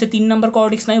 দিয়ে হচ্ছে 3 নম্বর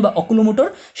করটিক স্নায়ু বা অকুলোমোটর,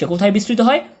 সে কোথায় বিস্তৃত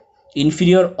হয়?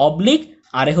 ইনফিরিয়র অবলিক,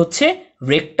 আরে হচ্ছে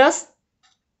রেকটাস।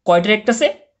 কয়টা রেকটাসে?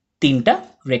 3টা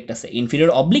রেকটাসে।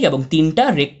 ইনফিরিয়র অবলিক এবং 3টা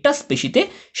রেকটাস পেশিতে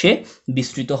সে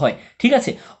বিস্তৃত হয়, ঠিক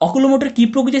আছে। অকুলোমোটর কি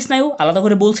প্রকৃতির স্নায়ু? আলাদা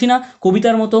করে বলছি না,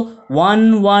 কবিতার মতো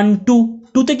 112,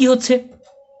 2তে কি হচ্ছে?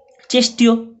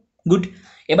 চেষ্টীয়। গুড।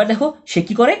 এবার দেখো সে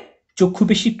কি করে? চক্ষু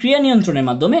পেশি ক্রিয়া নিয়ন্ত্রণের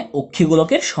মাধ্যমে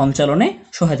অক্ষিগোলকের সঞ্চালনে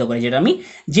সহায়তা করে, যেটা আমি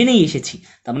জেনেই এসেছি।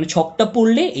 তার মানে ছকটা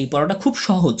পড়লে এই পড়াটা খুব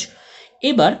সহজ।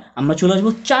 এবার আমরা চলে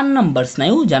আসবো 4 নম্বর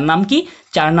স্নায়ু, যার নাম কি?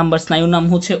 4 নম্বর স্নায়ুর নাম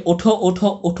হচ্ছে ওঠো ওঠো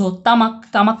ওঠো তামাক।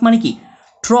 তামাক মানে কি?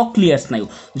 ট্রক্লিয়ার স্নায়ু।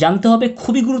 জানতে হবে,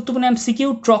 খুবই গুরুত্বপূর্ণ এমসিকিউ।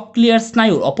 ট্রক্লিয়ার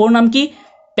স্নায়ুর অপর নাম কি?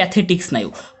 প্যাথেটিক স্নায়ু।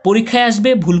 পরীক্ষায় আসবে,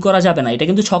 ভুল করা যাবে না, এটা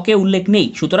কিন্তু ছকে উল্লেখ নেই,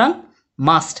 সুতরাং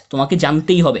মাস্ট তোমাকে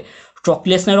জানতেই হবে।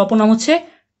 ট্রক্লিয়ার স্নায়ুর অপর নাম হচ্ছে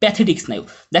প্যাথেটিক স্নায়ু।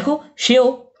 দেখো সেও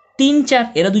 3 4,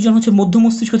 এরা দুজন হচ্ছে মধ্য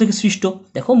মস্তিষ্ক থেকে সৃষ্ট।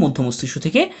 দেখো মধ্য মস্তিষ্ক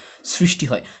থেকে সৃষ্টি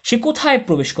হয়। সে কোথায়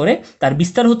প্রবেশ করে? তার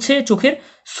বিস্তার হচ্ছে চোখের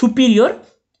সুপিরিয়র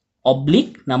অবলিক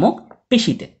নামক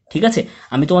পেশিতে, ঠিক আছে।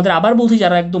 আমি তোমাদের আবার বলছি,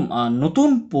 যারা একদম নতুন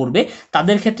পড়বে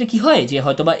তাদের ক্ষেত্রে কি হয় যে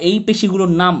হয়তোবা এই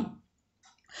পেশিগুলোর নাম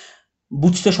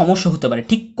বুঝতে সমস্যা হতে পারে।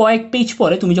 ঠিক কয়েক পেজ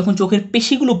পরে তুমি যখন চোখের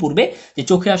পেশিগুলো পড়বে, যে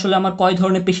চোখে আসলে আমার কয়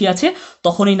ধরনের পেশি আছে,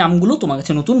 তখন এই নামগুলো তোমার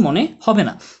কাছে নতুন মনে হবে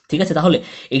না, ঠিক আছে। তাহলে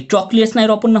এই ট্রক্লিয়ার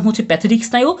স্নায়ুর অপর নাম হচ্ছে প্যাথেটিক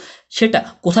স্নায়ু। সেটা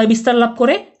কোথায় বিস্তার লাভ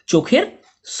করে? চোখের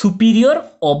সুপিরিয়র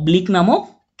অবলিক নামক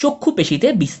চক্ষু পেশিতে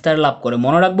বিস্তার লাভ করে।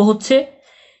 মনে রাখবো হচ্ছে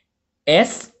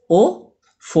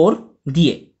SO4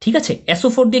 দিয়ে, ঠিক আছে,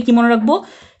 SO4 দিয়ে কি মনে রাখবো,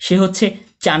 সে হচ্ছে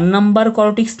 4 নাম্বার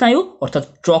করোটিক স্নায়ু অর্থাৎ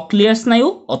ট্রক্লিয়ার স্নায়ু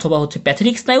অথবা হচ্ছে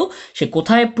প্যাথেটিক স্নায়ু। সে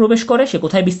কোথায় প্রবেশ করে, সে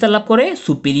কোথায় বিস্তার লাভ করে,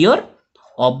 সুপিরিয়র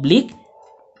অবলিক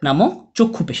নামক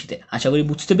চক্ষু পেশিতে। আশা করি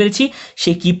বুঝতে পেরেছি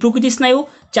সে কি প্রকৃতির স্নায়ু।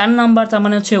 4 নাম্বার তার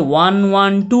মানে হচ্ছে 1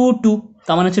 1 2 2,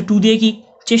 তার মানে হচ্ছে 2 দিয়ে কি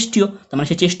চেষ্টীয়, তার মানে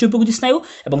সে চেষ্টীয় প্রকৃতির স্নায়ু।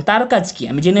 এবং তার কাজ কি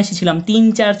আমি জেনে এসেছিলাম, 3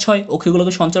 4 6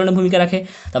 অক্ষিগোলকের সঞ্চালনের ভূমিকা রাখে।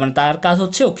 তার মানে তার কাজ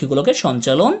হচ্ছে অক্ষিগোলকের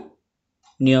সঞ্চালন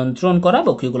নিয়ন্ত্রণ করা বা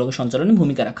অক্ষিগোলকের সঞ্চালনে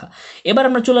ভূমিকা রাখা। এবার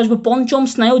আমরা চলে আসবো পঞ্চম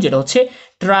স্নায়ু, যেটা হচ্ছে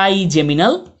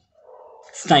ট্রাইজেমিনাল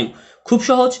স্নায়ু। খুব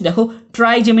সহজ, দেখো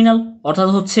ট্রাইজেমিনাল অর্থাৎ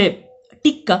হচ্ছে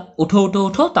টিক্কা, ওঠো ওঠো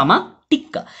ওঠো তামা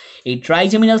টিক্কা। এই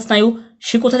ট্রাইজেমিনাল স্নায়ু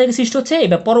সে কোথা থেকে সৃষ্ট হচ্ছে,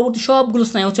 এবার পরবর্তী সবগুলো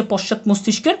স্নায়ু হচ্ছে পশ্চাৎ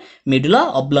মস্তিষ্কের মেডুলা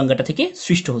অবলাঙ্গাটা থেকে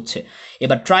সৃষ্ট হচ্ছে।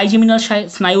 এবার ট্রাইজেমিনাল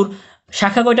স্নায়ুর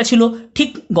শাখা কয়টা ছিল, ঠিক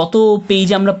গত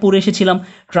পেজে আমরা পড়ে এসেছিলাম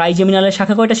ট্রাইজেমিনালের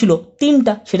শাখা কয়টা ছিল,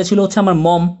 3টা। সেটা ছিল হচ্ছে আমার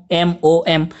MOM।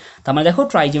 তার মানে দেখো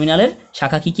ট্রাইজেমিনালের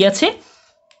শাখা কি কি আছে,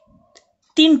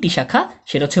 3টি শাখা।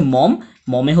 সেটা হচ্ছে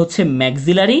মমে হচ্ছে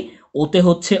ম্যাক্সিলারি, ওতে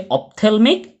হচ্ছে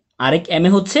অপথ্যালমিক, আরেক এমে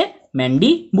হচ্ছে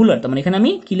ম্যান্ডিবুলার। তার মানে এখানে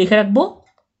আমি কি লিখে রাখবো,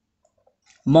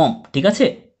 মম। ঠিক আছে,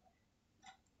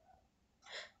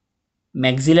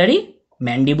 ম্যাক্সিলারি,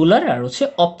 ম্যান্ডিবুলার আর হচ্ছে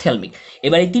অপথ্যালমিক।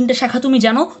 এবার এই 3টে শাখা তুমি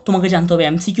জানো, তোমাকে জানতে হবে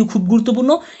MCQ খুব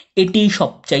গুরুত্বপূর্ণ, এটি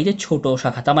সবচাইতে ছোট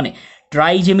শাখা। তার মানে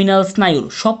ট্রাইজেমিনাল স্নায়ুর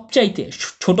সবচাইতে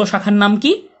ছোট শাখার নাম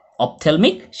কি,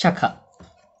 অপথ্যালমিক শাখা।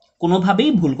 কোনোভাবেই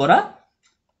ভুল করা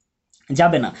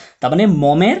যাবে না। তার মানে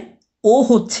মমের ও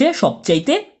হচ্ছে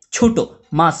সবচাইতে ছোট,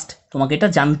 মাস্ট, তোমাকে এটা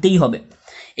জানতেই হবে।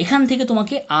 এখান থেকে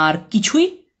তোমাকে আর কিছুই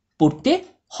পড়তে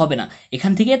হবে না,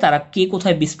 এখান থেকে তারা কে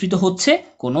কোথায় বিস্তৃত হচ্ছে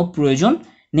কোনো প্রয়োজন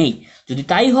নেই। যদি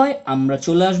তাই হয় আমরা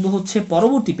চলে আসবো হচ্ছে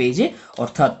পরবর্তী পেজে,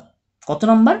 অর্থাৎ কত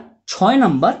নাম্বার, 6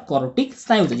 নাম্বার করোটিক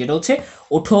স্নায়ুতে, যেটা হচ্ছে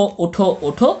ওঠো ওঠো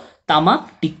ওঠো তামাক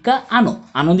টিক্কা আনো।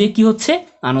 আনো দিয়ে কি হচ্ছে,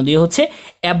 আনো দিয়ে হচ্ছে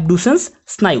অ্যাবডুসেন্স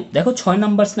স্নায়ু। দেখো 6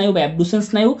 নাম্বার স্নায়ু বা অ্যাবডুসেন্স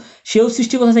স্নায়ু, সেও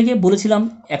সৃষ্টি কোথা থেকে বলেছিলাম,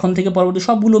 এখন থেকে পরবর্তী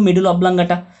সবগুলো মেডুলা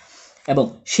অবলাঙ্গাটা। এবং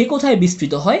সে কোথায়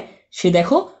বিস্তৃত হয়, সে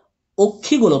দেখো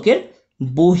অক্ষিগোলকের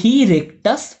বহি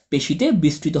রেকটাস পেশিতে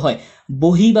বিস্তৃত হয়।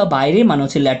 বহি বা বাইরে মানে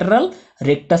হচ্ছে ল্যাটারাল,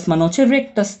 রেকটাস মানে হচ্ছে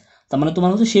রেকটাস। তার মানে তোমার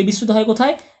হচ্ছে সে বিস্তৃত হয়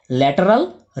কোথায়, ল্যাটারাল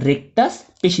রেকটাস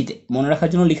পেশিতে। মনে রাখার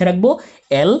জন্য লিখে রাখবো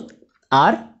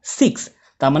LR6।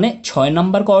 তার মানে 6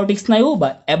 নাম্বার করোটিক স্নায়ু বা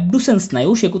অ্যাবডুসেন্স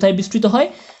স্নায়ু সে কোথায় বিস্তৃত হয়,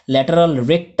 ল্যাটারাল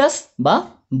রেকটাস বা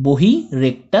বহি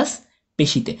রেকটাস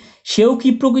পেশিতে। সেও কি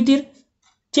প্রকৃতির,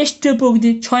 চেষ্টীয়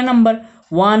প্রকৃতির। 6 নাম্বার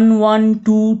 1 1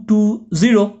 2 2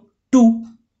 0 2,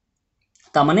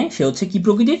 তার মানে সে হচ্ছে কি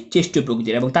প্রকৃতির, চেষ্টীয়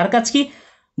প্রকৃতির। এবং তার কাজ কি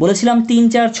বলেছিলাম, 3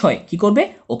 4 6 কি করবে,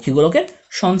 অক্ষিগোলকের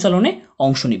সঞ্চালনে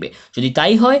অংশ নিবে। যদি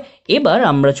তাই হয় এবার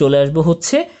আমরা চলে আসবো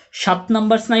হচ্ছে 7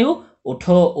 নাম্বার স্নায়ু,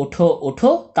 ওঠো ওঠো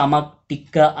ওঠো তামাক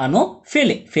টিক্কা আনো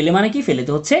ফেলে। ফেলে মানে কি, ফেলে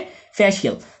তো হচ্ছে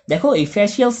ফ্যাসিয়াল। দেখো এই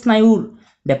ফ্যাসিয়াল স্নায়ুর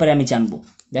ব্যাপারে আমি জানবো।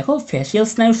 দেখো ফ্যাসিয়াল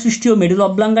স্নায়ুর সৃষ্টিও মেডুলা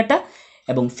অবলাঙ্গাটা।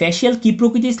 এবং ফ্যাসিয়াল কি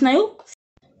প্রকৃতির স্নায়ু,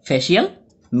 ফ্যাসিয়াল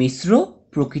মিশ্র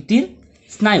প্রকৃতির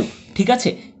স্নায়ু। ঠিক আছে,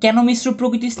 কেন মিশ্র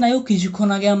প্রকৃতির স্নায়ু, কিছুক্ষণ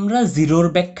আগে আমরা জিরোর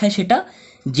ব্যাখ্যায় সেটা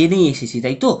জেনেই এসেছি,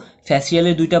 তাই তো।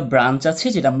 ফ্যাসিয়ালের 2টা ব্রাঞ্চ আছে,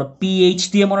 যেটা আমরা PH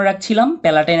দিয়ে মনে রাখছিলাম,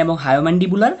 প্যালাটাইন এবং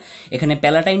হায়োম্যান্ডিবুলার। এখানে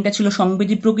প্যালাটাইনটা ছিল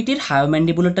সংবেদী প্রকৃতির,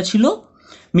 হায়োম্যান্ডিবুলারটা ছিল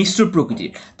মিশ্র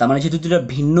প্রকৃতির। তার মানে যেহেতু 2টা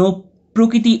ভিন্ন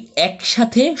প্রকৃতি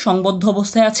একসাথে সংবদ্ধ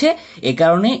অবস্থায় আছে, এ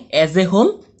কারণে অ্যাজ এ হোল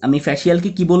আমি ফ্যাসিয়ালকে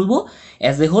কি বলবো,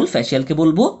 অ্যাজ এ হোল ফ্যাসিয়ালকে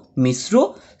বলবো মিশ্র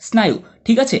স্নায়ু।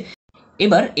 ঠিক আছে,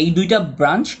 এবার এই 2টা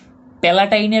ব্রাঞ্চ,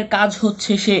 প্যালাটাইনের কাজ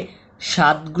হচ্ছে সে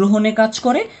স্বাদ গ্রহণে কাজ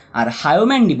করে, আর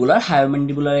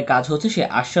হায়োম্যান্ডিবুলারের কাজ হচ্ছে সে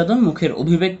আস্বাদন, মুখের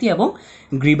অভিব্যক্তি এবং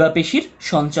গ্রীবাপেশির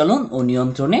সঞ্চালন ও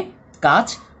নিয়ন্ত্রণে কাজ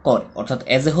করে। অর্থাৎ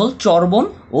অ্যাজ এ হোল চর্বণ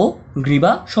ও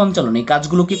গ্রীবা সঞ্চালন এই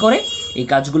কাজগুলো কি করে, এই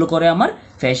কাজগুলো করে আমার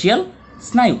ফ্যাসিয়াল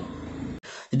স্নায়ু।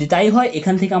 যদি তাই হয়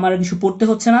এখান থেকে আমার কিছু পড়তে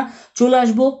হচ্ছে না, চলে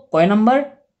আসবো কয় নাম্বার,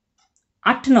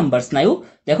 8 নাম্বার স্নায়ু।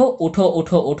 দেখো ওঠো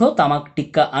ওঠো ওঠো তামাক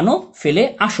টিক্কা আনো ফেলে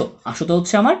আসো। আসো তো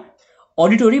হচ্ছে আমার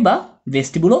অডিটরি বা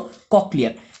ভেস্টিবুলো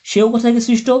ককলিয়ার। সেও কোথা থেকে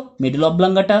সৃষ্ট, মেডুলা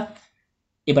অবলাঙ্গাটা।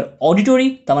 এবার অডিটরি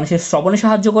তার মানে সে শ্রবণে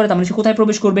সাহায্য করে, তার মানে সে কোথায়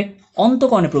প্রবেশ করবে,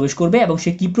 অন্তঃকর্ণে প্রবেশ করবে। এবং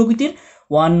সে কি প্রকৃতির,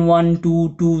 1 1 2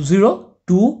 2 0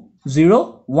 2 0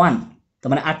 1। তার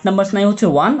মানে 8 নাম্বার স্নায়ু হচ্ছে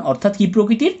 1, অর্থাৎ কি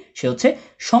প্রকৃতির, সে হচ্ছে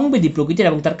সংবেদী প্রকৃতির।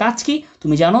 এবং তার কাজ কি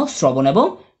তুমি জানো, শ্রবণ এবং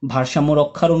ভারসাম্য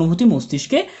রক্ষার অনুভূতি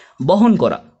মস্তিষ্কে বহন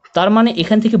করা। তার মানে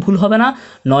এখান থেকে ভুল হবে না।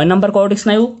 9 নাম্বার করোটিক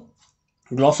স্নায়ু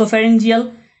গ্লসোফ্যারিঞ্জিয়াল,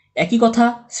 একই কথা,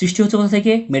 সৃষ্টি হচ্ছে কোথা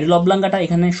থেকে, মেডুলা অবলাঙ্গাটা।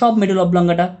 এখানে সব মেডুলা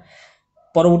অবলাঙ্গাটা,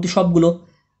 পরবর্তী সবগুলো।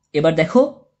 এবার দেখো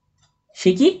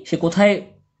সে কি, সে কোথায়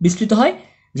বিস্তৃত হয়,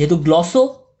 যেহেতু গ্লসো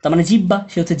তার মানে জিহ্বা,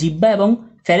 সে হচ্ছে জিহ্বা, এবং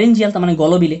ফ্যারেঞ্জিয়াল তার মানে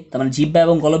গলবিলে, তার মানে জিহ্বা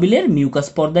এবং গলবিলের মিউকাস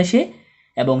পর্দায় সে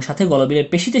এবং সাথে গলবিলের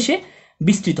পেশিতে সে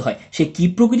বিস্তৃত হয়। সে কি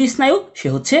প্রকৃতির স্নায়ু? সে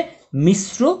হচ্ছে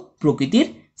মিশ্র প্রকৃতির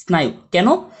স্নায়ু। কেন?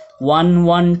 1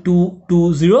 1 2 2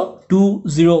 0 2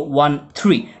 0 1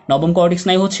 3 নবম কর্টিক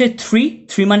স্নায়ু হচ্ছে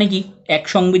 3 মানে কি? এক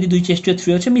সংবেদী দুই চেষ্টীয়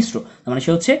 3 হচ্ছে মিশ্র, তার মানে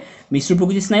সে হচ্ছে মিশ্র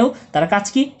প্রকৃতির স্নায়ু। তার কাজ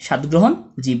কি? স্বাদ গ্রহণ,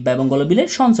 জিহ্বা এবং গলবিলের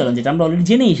সঞ্চালন, যেটা আমরা অলরেডি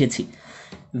জেনে এসেছি।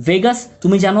 ভেগাস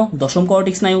তুমি জানো দশম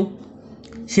কর্টিক স্নায়ু,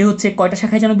 সে হচ্ছে কয়টা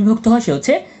শাখায় যেন বিভক্ত হয়? সে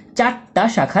হচ্ছে 4টা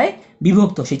শাখায়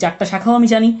বিভক্ত। সেই 4টা শাখাও আমি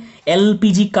জানি,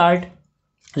 LPG card,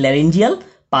 laryngeal,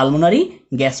 pulmonary,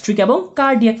 gastric এবং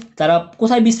কার্ডিয়াক। তারা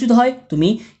কোথায় বিস্তৃত হয়? তুমি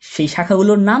সেই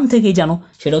শাখাগুলোর নাম থেকেই জানো,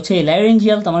 সেটা হচ্ছে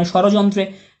ল্যারেঞ্জিয়াল তার মানে স্বরযন্ত্রে,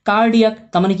 কার্ডিয়াক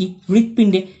তার মানে কি?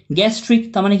 হৃৎপিণ্ডে, গ্যাস্ট্রিক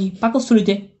তার মানে কি?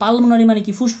 পাকস্থলীতে, পালমোনারি মানে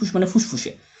কি? ফুসফুস মানে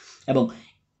ফুসফুসে। এবং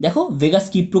দেখো ভেগাস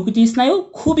কি প্রকৃতির স্নায়ু?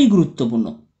 খুবই গুরুত্বপূর্ণ।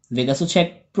 ভেগাস হচ্ছে এক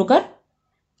প্রকার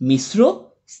মিশ্র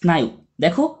স্নায়ু।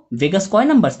 দেখো ভেগাস কয়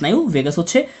নাম্বার স্নায়ু? ভেগাস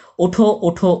হচ্ছে ওঠো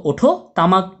ওঠো ওঠো,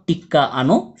 তামাক টিক্কা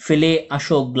আনো, ফেলে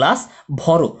আসো গ্লাস,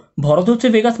 ভরো। ভরত হচ্ছে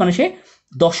ভেগাস, মানে সে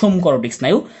দশম করটিক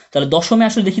স্নায়ু। তাহলে দশমে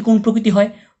আসলে দেখি কোন প্রকৃতি হয়?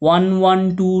 1 1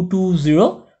 2 2 0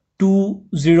 2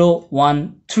 0 1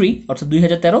 3 অর্থাৎ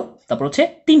 2013, তারপর হচ্ছে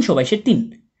 322-3,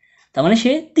 তার মানে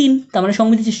সে 3, তার মানে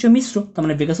সংবিধি চেষ্টীয় মিশ্র, তার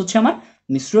মানে ভেগাস হচ্ছে আমার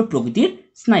মিশ্র প্রকৃতির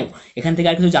স্নায়ু। এখান থেকে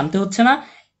আর কিছু জানতে হচ্ছে না।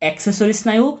 অ্যাক্সেসরি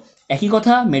স্নায়ু একই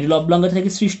কথা, মেডুলা অবলঙ্গা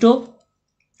থেকে সৃষ্ট।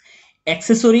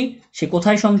 অ্যাক্সেসরি সে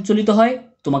কোথায় সঞ্চালিত হয়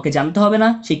তোমাকে জানতে হবে না,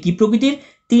 সে কি প্রকৃতির?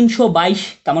 322,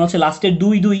 তার মানে হচ্ছে লাস্টের 2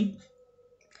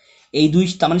 এই 2,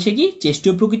 তার মানে সে কি?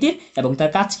 চেষ্টীয় প্রকৃতির। এবং তার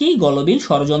কাজ কি? গলবিল,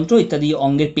 ষড়যন্ত্র ইত্যাদি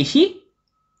অঙ্গের পেশি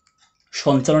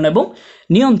সঞ্চালন এবং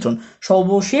নিয়ন্ত্রণ।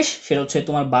 সর্বশেষ সেটা হচ্ছে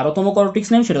তোমার 12তম করটিক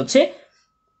স্নায়ু, সেটা হচ্ছে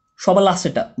সবার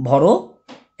লাস্টেরটা, ভরো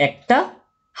একটা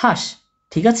হাঁস।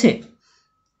 ঠিক আছে,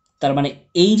 তার মানে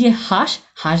এই যে হাঁস,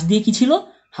 হাঁস দিয়ে কি ছিল?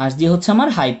 হাঁস দিয়ে হচ্ছে আমার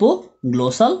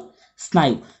হাইপোগ্লোসাল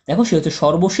স্নায়ু। দেখো সে হচ্ছে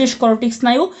সর্বশেষ করটিক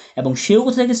স্নায়ু এবং সেও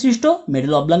কোথা থেকে সৃষ্ট?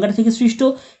 মেডুলা অবলাঙ্গা থেকে সৃষ্ট।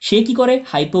 সে কি করে?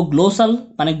 হাইপোগ্লোসাল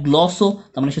মানে গ্লসো,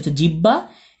 তার মানে সে হচ্ছে জিহ্বা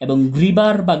এবং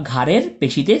গ্রিবার বা ঘাড়ের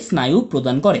পেশিতে স্নায়ু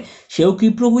প্রদান করে। সেও কি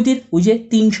প্রকৃতির? ওই যে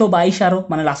 322 আরো,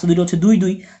 মানে লাস্ট দুটো হচ্ছে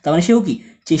 2 তার মানে সেও কি?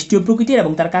 চেষ্টীয় প্রকৃতির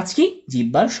এবং তার কাজ কি?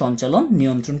 জিহ্বার সঞ্চালন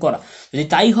নিয়ন্ত্রণ করা। যদি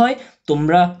তাই হয়,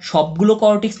 তোমরা সবগুলো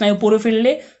করটিক স্নায়ু পড়ে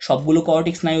ফেললে, সবগুলো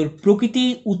করটিক স্নায়ুর প্রকৃতি,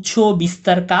 উৎস,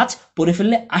 বিস্তার, কাজ পড়ে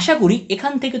ফেললে, আশা করি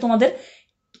এখান থেকে তোমাদের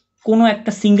কোনো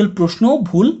একটা সিঙ্গেল প্রশ্ন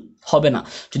ভুল হবে না।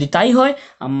 যদি তাই হয়,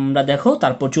 আমরা দেখো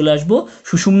তারপর চলে আসবো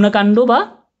সুষুম্না কাণ্ড বা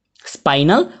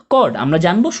স্পাইনাল কর্ড। আমরা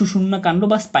জানবো সুষুম্না কাণ্ড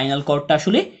বা স্পাইনাল কর্ডটা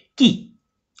আসলে কি।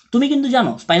 তুমি কিন্তু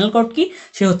জানো স্পাইনাল কর্ড কি?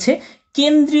 সে হচ্ছে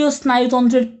কেন্দ্রীয়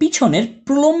স্নায়ুতন্ত্রের পিছনের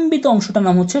প্রলম্বিত অংশটার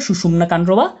নাম হচ্ছে সুষুম্না কাণ্ড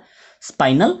বা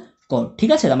স্পাইনাল কর্ড। ঠিক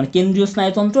আছে, মানে কেন্দ্রীয়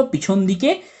স্নায়ুতন্ত্র পিছন দিকে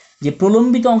যে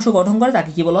প্রলম্বিত অংশ গঠন করে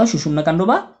তাকে কি বলা হয়? সুষুম্না কাণ্ড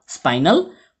বা স্পাইনাল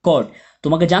কর্ড।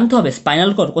 তোমাকে জানতে হবে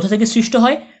স্পাইনাল কর্ড কোথা থেকে সৃষ্ট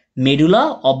হয়? মেডুলা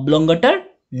অবলঙ্গাটার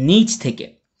নিচ থেকে।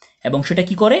 এবং সেটা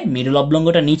কি করে? মেডুলা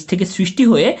অবলঙ্গাটার নিচ থেকে সৃষ্টি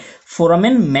হয়ে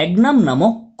ফোরামেন ম্যাগনাম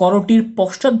নামক করটির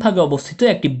পশ্চাৎভাগে অবস্থিত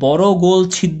একটি বড় গোল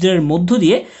ছিদ্রের মধ্য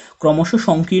দিয়ে ক্রমশ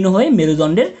সংকীর্ণ হয়ে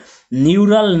মেরুদণ্ডের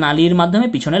নিউরাল নালীর মাধ্যমে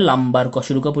পিছনের লাম্বার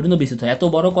কশেরুকা পর্যন্ত বিস্তৃত হয়। এত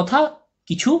বড় কথা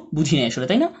কিছু বুঝি নাই আসলে,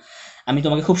 তাই না? আমি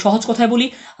তোমাকে খুব সহজ কথায় বলি,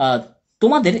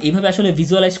 তোমাদের এইভাবে আসলে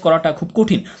ভিজুয়ালাইজ করাটা খুব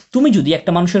কঠিন। তুমি যদি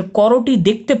একটা মানুষের করটি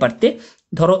দেখতে পারতে,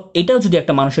 ধরো এটাও যদি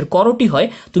একটা মানুষের করটি হয়,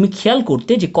 তুমি খেয়াল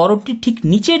করতে যে করটির ঠিক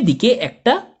নিচের দিকে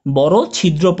একটা বড়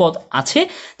ছিদ্রপথ আছে,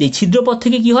 যে ছিদ্রপথ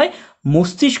থেকে কি হয়?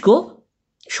 মস্তিষ্ক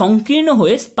সংকীর্ণ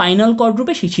হয়ে স্পাইনাল কর্ড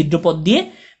রূপে সেই ছিদ্রপথ দিয়ে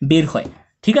বের হয়।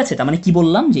 ঠিক আছে, তার মানে কি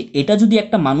বললাম? যে এটা যদি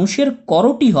একটা মানুষের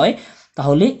করটি হয়,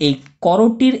 তাহলে এই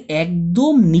করটির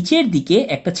একদম নিচের দিকে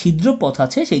একটা ছিদ্রপথ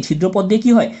আছে, সেই ছিদ্রপথ দিয়ে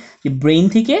কি হয়? যে ব্রেইন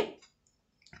থেকে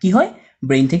কি হয়?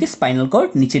 ব্রেইন থেকে স্পাইনাল কর্ড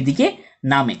নিচের দিকে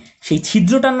নামে। সেই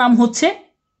ছিদ্রটার নাম হচ্ছে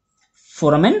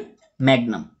ফোরামেন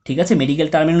ম্যাগনাম। ঠিক আছে, মেডিকেল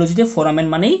টার্মিনোলজিতে ফোরামেন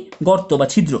মানেই গর্ত বা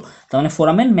ছিদ্র, তার মানে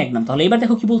ফোরামেন ম্যাগনাম। তাহলে এবার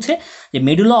দেখো কি বলছে, যে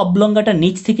মেডুলা অবলঙ্গাটা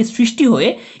নিচ থেকে সৃষ্টি হয়ে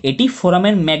এটি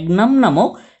ফোরামেন ম্যাগনাম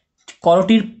নামক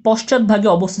করটির পশ্চাৎভাগে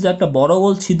অবস্থিত একটা বড়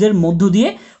গোল ছিদ্রের মধ্য দিয়ে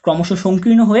ক্রমশ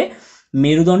সংকীর্ণ হয়ে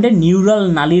মেরুদণ্ডের নিউরাল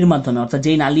নালীর মাধ্যমে, অর্থাৎ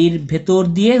যেই নালীর ভেতর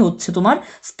দিয়ে হচ্ছে তোমার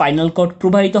স্পাইনাল কর্ড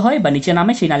প্রবাহিত হয় বা নিচে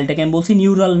নামে, সেই নালীটাকে আমি বলছি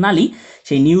নিউরাল নালী।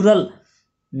 সেই নিউরাল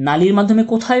নালীর মাধ্যমে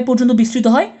কোথায় পর্যন্ত বিস্তৃত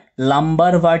হয়?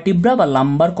 লাম্বার ভার্টিব্রা বা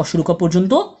লাম্বার কশেরুকা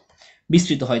পর্যন্ত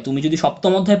বিস্তৃত হয়। তুমি যদি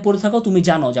সপ্তম অধ্যায় পড়ে থাকো, তুমি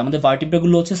জানো যে আমাদের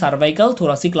ভার্টিব্রাগুলো হচ্ছে সার্ভাইকাল,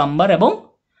 থোরাসিক, লাম্বার এবং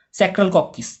স্যাক্রাল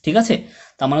কক্কিস। ঠিক আছে,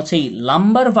 তার মানে হচ্ছে এই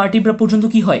লাম্বার ভার্টিব্রা পর্যন্ত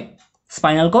কি হয়?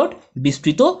 স্পাইনাল কর্ড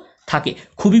বিস্তৃত থাকে।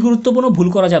 খুবই গুরুত্বপূর্ণ, ভুল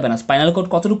করা যাবে না। স্পাইনাল কর্ড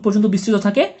কতটুকু পর্যন্ত বিস্তৃত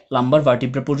থাকে? লাম্বার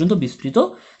ভার্টিব্রা পর্যন্ত বিস্তৃত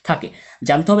থাকে।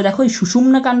 জানতে হবে, দেখো এই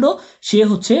সুষুম্না কাণ্ড সে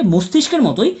হচ্ছে মস্তিষ্কের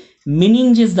মতোই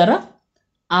মেনিনজেস দ্বারা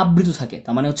আবৃত থাকে।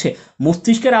 তার মানে হচ্ছে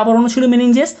মস্তিষ্কের আবরণ ছিল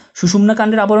মেনিনজেস, সুষুম্না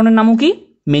কাণ্ডের আবরণের নামও কি?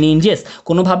 মেনিনজেস।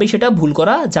 কোনোভাবেই সেটা ভুল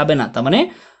করা যাবে না। তার মানে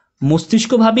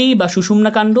মস্তিষ্ক ভাবি বা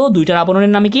সুষুম্না কাণ্ড দুইটার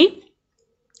আবরণের নামে কি?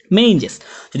 মেনিনজেস।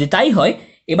 যদি তাই হয়,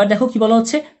 এবার দেখো কি বলা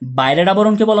হচ্ছে, বাইরের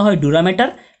আবরণকে বলা হয় ডুরা ম্যাটার,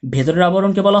 ভেতরের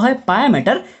আবরণকে বলা হয় পায়া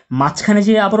ম্যাটার, মাঝখানে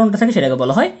যে আবরণটা থাকে সেটাকে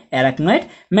বলা হয় অ্যারাকনয়েড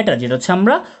ম্যাটার, যেটা হচ্ছে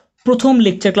আমরা প্রথম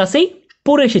লেকচার ক্লাসেই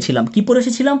পড়ে এসেছিলাম। কি পড়ে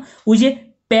এসেছিলাম? ওই যে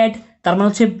প্যাড, তার মানে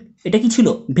হচ্ছে এটা কি ছিল,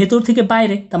 ভেতর থেকে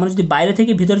বাইরে, তার মানে যদি বাইরে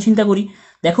থেকে ভেতরে চিন্তা করি,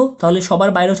 দেখো তাহলে সবার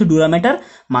বাইরে হচ্ছে ডুরা ম্যাটার,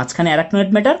 মাঝখানে অ্যারাকনয়েড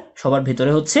ম্যাটার, সবার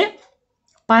ভেতরে হচ্ছে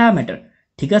পায়া ম্যাটার।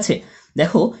 ঠিক আছে,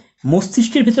 দেখো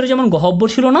মস্তিষ্কের ভেতরে যেমন গহ্বর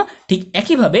ছিল না, ঠিক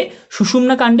একইভাবে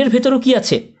সুষুম্না কাণ্ডের ভেতরেও কি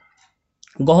আছে,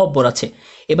 গহ্বর আছে।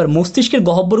 এবার মস্তিষ্কের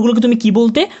গহ্বরগুলোকে তুমি কি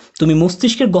বলতে, তুমি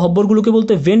মস্তিষ্কের গহ্বরগুলোকে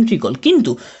বলতে ভেন্ট্রিকল,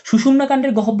 কিন্তু সুষুম্না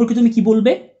কাণ্ডের গহ্বরকে তুমি কি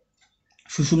বলবে,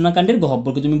 সুষুম্না কাণ্ডের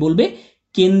গহ্বরকে তুমি বলবে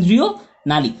কেন্দ্রীয়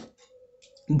নালী।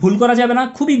 ভুল করা যাবে না,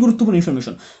 খুবই গুরুত্বপূর্ণ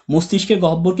ইনফরমেশন। মস্তিষ্কের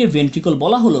গহ্বরকে ভেন্ট্রিকল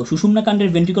বলা হলেও সুষুম্না কাণ্ডের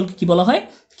ভেন্ট্রিকলকে কি বলা হয়,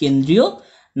 কেন্দ্রীয়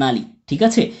নালী। ঠিক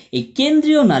আছে, এই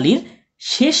কেন্দ্রীয় নালীর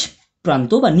শেষ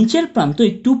প্রান্ত বা নিচের প্রান্ত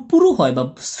একটু পুরু হয় বা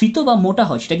স্ফীত বা মোটা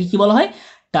হয়, সেটাকে কি বলা হয়,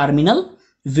 টার্মিনাল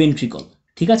ভেন্ট্রিকল।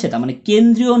 ঠিক আছে, তার মানে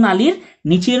কেন্দ্রীয় নালীর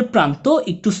নিচের প্রান্ত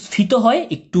একটু স্ফীত হয়,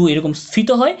 একটু এরকম স্ফীত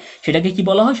হয়, সেটাকে কি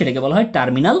বলা হয়, সেটাকে বলা হয়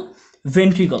টার্মিনাল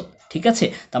ভেন্ট্রিকল। ঠিক আছে,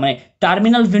 তার মানে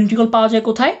টার্মিনাল ভেন্ট্রিকল পাওয়া যায়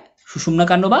কোথায়, সুষুম্না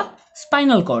কাণ্ড বা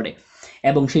স্পাইনাল কর্ডে।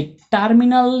 এবং সেই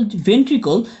টার্মিনাল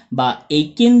ভেন্ট্রিকল বা এই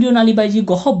কেন্দ্রীয় নালী বা যে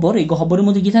গহ্বর, এই গহ্বরের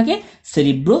মধ্যে কি থাকে,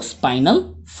 সেরিব্রো স্পাইনাল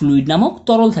ফ্লুইড নামক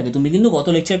তরল থাকে। তুমি কিন্তু গত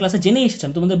লেকচার ক্লাসে জেনে এসেছো,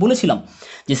 আমি তোমাদের বলেছিলাম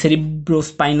যে সেরিব্রো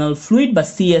স্পাইনাল ফ্লুইড বা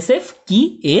সিএসএফ কি,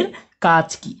 এর কাজ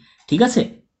কি। ঠিক আছে,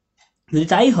 যদি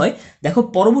তাই হয়, দেখো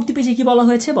পরবর্তী পেজে কি বলা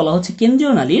হয়েছে, বলা হচ্ছে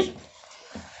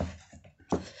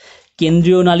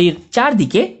কেন্দ্রীয় নালীর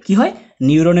চারদিকে কি হয়,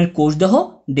 নিউরনের কোষদেহ,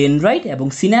 ডেনড্রাইট এবং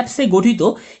সিন্যাপসে গঠিত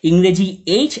ইংরেজি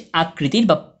এইচ আকৃতির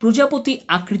বা প্রজাপতি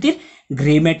আকৃতির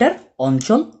গ্রে ম্যাটার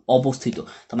অঞ্চল অবস্থিত।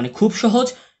 তার মানে খুব সহজ,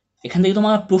 এখান থেকে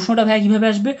তোমার প্রশ্নটা ভাই কিভাবে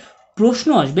আসবে, প্রশ্ন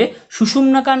আসবে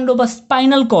সুষুম্না কাণ্ড বা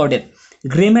স্পাইনাল কর্ডের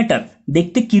গ্রে ম্যাটার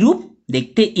দেখতে কিরূপ,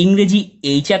 দেখতে ইংরেজি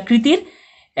এইচ আকৃতির,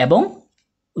 এবং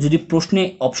যদি প্রশ্নে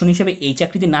অপশন হিসেবে এইচ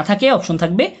আকৃতি না থাকে, অপশন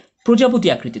থাকবে প্রজাপতি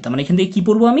আকৃতি। তার মানে এখান থেকে কি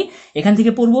পড়বো আমি, এখান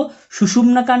থেকে পড়বো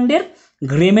সুষুম্না কাণ্ডের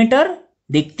গ্রে ম্যাটার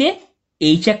দেখতে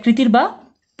এইচ আকৃতির বা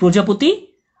প্রজাপতি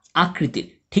আকৃতির।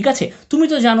 ঠিক আছে, তুমি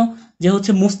তো জানো যে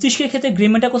হচ্ছে মস্তিষ্কের ক্ষেত্রে গ্রে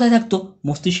ম্যাটার কোথায় থাকতো,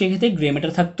 মস্তিষ্কের ক্ষেত্রে গ্রে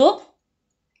ম্যাটার থাকতো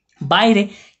বাইরে,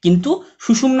 কিন্তু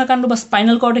সুষুম্না কাণ্ড বা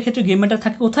স্পাইনাল কর্ডের ক্ষেত্রে গ্রে ম্যাটার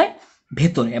থাকে কোথায়,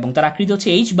 ভেতরে, এবং তার আকৃতি হচ্ছে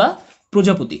এইচ বা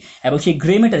প্রজাপতি। এবং সেই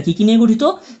গ্রে ম্যাটার কি কি নিয়ে গঠিত,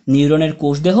 নিউরনের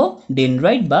কোষদেহ,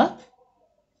 ডেনড্রাইট বা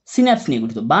সিন্যাপস নিয়ে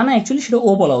গঠিত, বা না অ্যাকচুয়ালি সেটা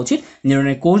ও বলা উচিত,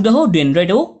 নিউরনের কোষদেহ,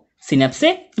 ডেনড্রাইট ও সিন্যাপসে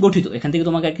গঠিত। এখান থেকে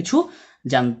তোমাকে আর কিছু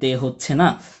জানতে হচ্ছে না।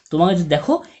 তোমাকে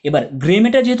দেখো এবার গ্রে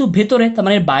ম্যাটার যেহেতু ভেতরে, তার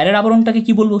মানে বাইরের আবরণটাকে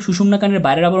কি বলবো, সুষুম্না কাণ্ডের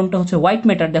বাইরের আবরণটা হচ্ছে হোয়াইট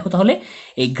ম্যাটার। দেখো তাহলে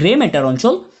এই গ্রে ম্যাটার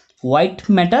অঞ্চল হোয়াইট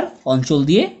ম্যাটার অঞ্চল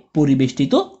দিয়ে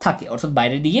পরিবেষ্টিত থাকে, অর্থাৎ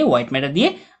বাইরের দিকে হোয়াইট ম্যাটার দিয়ে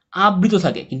আবৃত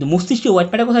থাকে, কিন্তু মস্তিষ্কে হোয়াইট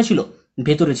ম্যাটার কোথায় ছিল,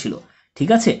 ভেতরে ছিল। ঠিক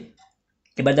আছে,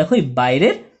 এবার দেখো এই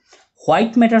বাইরের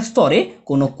হোয়াইট ম্যাটার স্তরে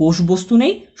কোনো কোষ বস্তু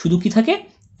নেই, শুধু কি থাকে,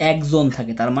 একজন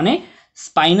থাকে। তার মানে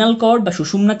স্পাইনাল কর্ড বা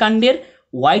সুষুম্না কাণ্ডের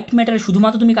হোয়াইট ম্যাটারে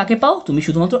শুধুমাত্র তুমি কাকে পাও, তুমি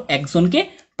শুধুমাত্র একজনকে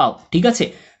পাও। ঠিক আছে,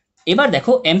 এবার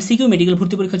দেখো এমসিকিউ মেডিকেল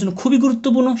ভর্তি পরীক্ষার জন্য খুবই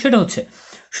গুরুত্বপূর্ণ, সেটা হচ্ছে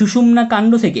সুষুম্না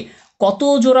কাণ্ড থেকে কত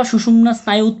জোড়া সুষুম্না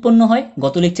স্নায়ু উৎপন্ন হয়।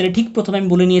 গত লেকচারে ঠিক প্রথমে আমি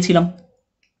বলে নিয়েছিলাম,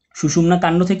 সুষুম্না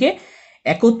কাণ্ড থেকে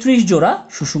 31 জোড়া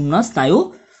সুষুম্না স্নায়ু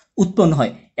উৎপন্ন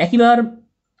হয়। একইবার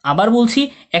আবার বলছি,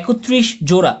 31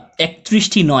 জোড়া,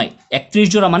 31টি নয়, 31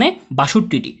 জোড়া মানে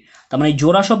 62টি। তার মানে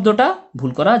জোড়া শব্দটা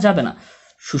ভুল করা যাবে না,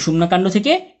 সুষুম্না কাণ্ড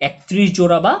থেকে 31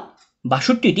 জোড়া বা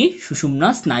 62টি সুষুম্না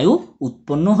স্নায়ু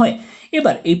উৎপন্ন হয়।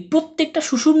 এবার এই প্রত্যেকটা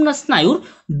সুষুম্না স্নায়ুর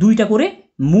দুইটা করে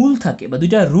মূল থাকে বা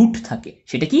দুইটা রুট থাকে,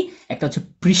 সেটা কি, একটা হচ্ছে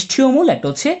পৃষ্ঠীয় মূল, একটা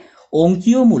হচ্ছে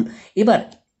অঙ্কীয় মূল। এবার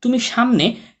তুমি সামনে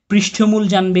পৃষ্ঠীয় মূল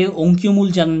জানবে, অঙ্কীয় মূল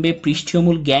জানবে, পৃষ্ঠীয়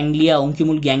মূল গ্যাংলিয়া, অঙ্কীয়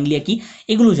মূল গ্যাংলিয়া কি,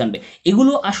 এগুলো জানবে।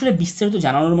 এগুলো আসলে বিস্তারিত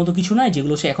জানানোর মতো কিছু নয়,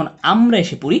 যেগুলো সে এখন আমরা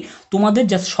এসে পড়ি, তোমাদের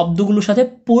জাস্ট শব্দগুলোর সাথে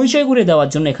পরিচয় করে দেওয়ার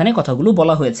জন্য এখানে কথাগুলো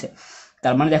বলা হয়েছে।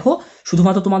 তার মানে দেখো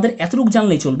শুধুমাত্র তোমাদের এতটুকু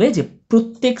জানলেই চলবে যে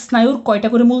প্রত্যেক স্নায়ুর কয়টা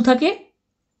করে মূল থাকে,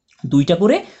 দুইটা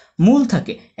করে মূল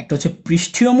থাকে, একটা হচ্ছে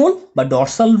পৃষ্ঠীয় মূল বা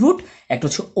ডরসাল রুট, একটা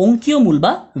হচ্ছে অঙ্কীয় মূল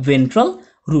বা ভেন্ট্রাল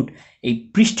রুট। এই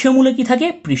পৃষ্ঠীয় মূলে কি থাকে,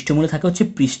 পৃষ্ঠীয় মূলে থাকে হচ্ছে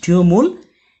পৃষ্ঠীয় মূল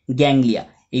গ্যাংলিয়া।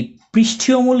 এই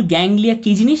পৃষ্ঠীয় মূল গ্যাংলিয়া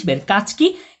কি জিনিস, এর কাজ কি,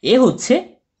 এ হচ্ছে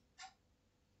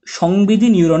সংবেদী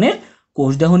নিউরনের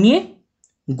কোষদেহ নিয়ে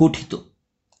গঠিত,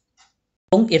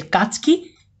 এবং এর কাজ কি,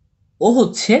 ও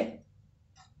হচ্ছে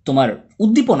তোমার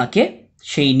উদ্দীপনাকে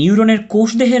সেই নিউরনের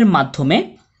কোষদেহের মাধ্যমে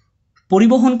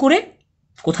পরিবহন করে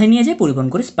কোথায় নিয়ে যায়, পরিবহন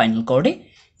করে স্পাইনাল কর্ডে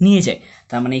নিয়ে যায়।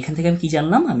 তার মানে এখান থেকে আমি কি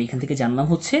জানলাম, আমি এখান থেকে জানলাম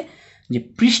হচ্ছে যে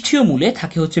পৃষ্ঠীয় মূলে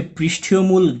থাকে হচ্ছে পৃষ্ঠীয়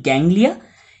মূল গ্যাংলিয়া।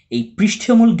 এই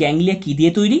পৃষ্ঠীয় মূল গ্যাংলিয়া কি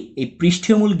দিয়ে তৈরি, এই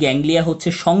পৃষ্ঠীয় মূল গ্যাংলিয়া হচ্ছে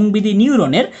সংবেদী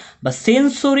নিউরনের বা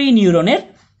সেন্সরি নিউরনের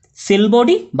সেল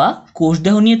বডি বা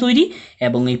কোষদেহ নিয়ে তৈরি,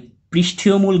 এবং এই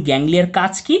পৃষ্ঠীয় মূল গ্যাংলিয়ার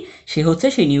কাজ কি, সে হচ্ছে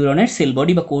সেই নিউরনের সেল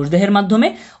বডি বা কোষদেহের মাধ্যমে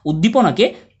উদ্দীপনাকে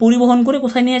পরিবহন করে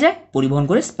কোথায় নিয়ে যায়, পরিবহন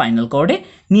করে স্পাইনাল কর্ডে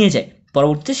নিয়ে যায়।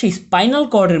 পরবর্তীতে সেই স্পাইনাল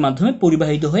কর্ডের মাধ্যমে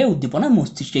পরিবাহিত হয়ে উদ্দীপনা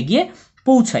মস্তিষ্কে গিয়ে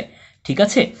পৌঁছায়। ঠিক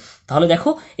আছে, তাহলে দেখো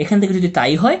এখান থেকে যদি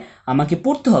তাই হয় আমাকে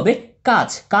পড়তে হবে কাজ।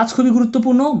 কাজ খুবই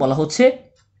গুরুত্বপূর্ণ, বলা হচ্ছে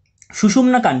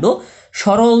সুষুম্না কাণ্ড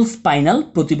সরল স্পাইনাল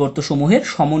প্রতিবর্ত সমূহের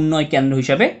সমন্বয় কেন্দ্র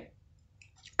হিসাবে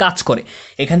কাজ করে।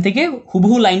 এখান থেকে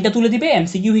হুবহু লাইনটা তুলে দিবে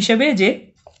এমসিকিউ হিসাবে যে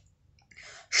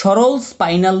সরল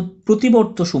স্পাইনাল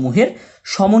প্রতিবর্ত সমূহের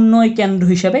সমন্বয় কেন্দ্র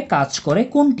হিসাবে কাজ করে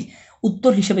কোনটি।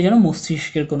 উত্তর হিসেবে যেন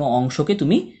মস্তিষ্কের কোনো অংশকে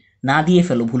তুমি না দিয়ে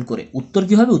ফেলো ভুল করে। উত্তর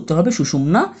কি হবে, উত্তর হবে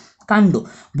সুষুম্না কাণ্ড।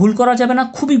 ভুল করা যাবে না,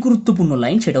 খুবই গুরুত্বপূর্ণ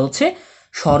লাইন, সেটা হচ্ছে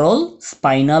সরল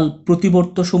স্পাইনাল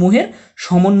প্রতিবর্ত সমূহের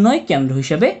সমন্বয় কেন্দ্র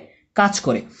হিসাবে কাজ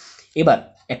করে। এবার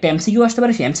একটা এমসিকিউ আসতে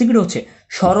পারে, সেই এমসিকিউটা হচ্ছে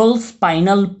সরল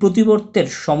স্পাইনাল প্রতিবর্তের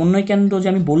সমন্বয় কেন্দ্র যে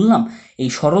আমি বললাম, এই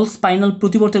সরল স্পাইনাল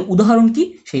প্রতিবর্তের উদাহরণ কি,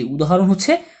 সেই উদাহরণ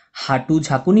হচ্ছে হাঁটু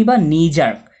ঝাঁকুনি বা নি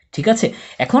জার্ক। ঠিক আছে,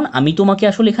 এখন আমি তোমাকে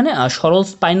আসলে এখানে সরল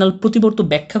স্পাইনাল প্রতিবর্ত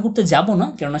ব্যাখ্যা করতে যাব না,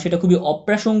 কেননা সেটা খুবই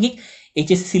অপ্রাসঙ্গিক,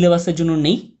 এইচএসসি সিলেবাসের জন্য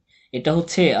নেই। এটা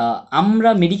হচ্ছে আমরা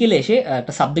মেডিকেলে এসে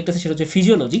একটা সাবজেক্ট আছে সেটা হচ্ছে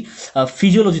ফিজিওলজি,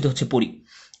 ফিজিওলজিতে হচ্ছে পড়ি।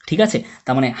 ঠিক আছে,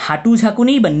 তার মানে হাঁটু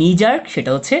ঝাঁকুনি বা নি জার্ক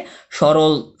সেটা হচ্ছে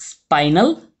সরল স্পাইনাল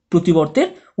প্রতিবর্তের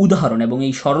উদাহরণ, এবং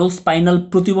এই সরল স্পাইনাল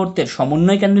প্রতিবর্তের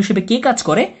সমন্বয় কেন্দ্র হিসেবে কে কাজ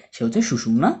করে, সে হচ্ছে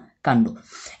সুষুম্না কাণ্ড।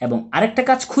 এবং আরেকটা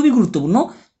কাজ খুবই গুরুত্বপূর্ণ,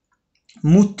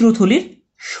 মূত্রথলির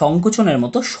সংকোচনের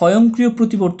মতো স্বয়ংক্রিয়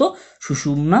প্রতিবর্ত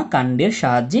সুষুম্না কাণ্ডের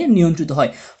সাহায্যে নিয়ন্ত্রিত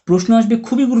হয়। প্রশ্ন আসবে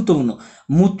খুবই গুরুত্বপূর্ণ,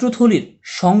 মূত্রথলির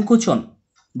সংকোচন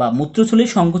বা মূত্রথলির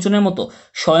সংকোচনের মতো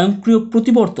স্বয়ংক্রিয়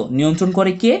প্রতিবর্ত নিয়ন্ত্রণ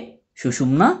করে কে,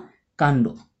 সুষুম্না কাণ্ড।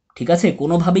 ঠিক আছে,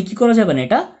 কোনোভাবেই কি করা যাবে না,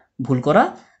 এটা ভুল করা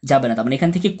যাবে না। তার মানে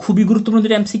এখান থেকে খুবই গুরুত্বপূর্ণ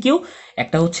দুটো এমসিকিউ,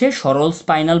 একটা হচ্ছে সরল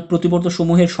স্পাইনাল প্রতিবর্ত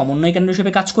সমূহের সমন্বয় কেন্দ্র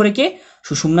হিসেবে কাজ করে কে,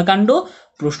 সুষুম্না কাণ্ড।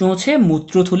 প্রশ্ন হচ্ছে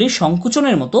মূত্রথলির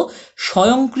সংকোচনের মতো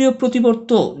স্বয়ংক্রিয়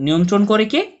প্রতিবর্ত নিয়ন্ত্রণ করে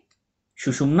কে,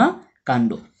 সুষুম্না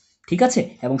কাণ্ড। ঠিক আছে,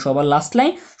 এবং সবার লাস্ট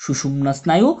লাইন, সুষুম্না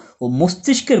স্নায়ু ও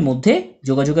মস্তিষ্কের মধ্যে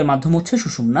যোগাযোগের মাধ্যম হচ্ছে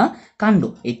সুষুম্না কাণ্ড।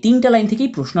 এই তিনটা লাইন থেকেই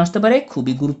প্রশ্ন আসতে পারে,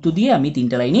 খুবই গুরুত্ব দিয়ে আমি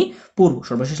তিনটা লাইনই পড়ব।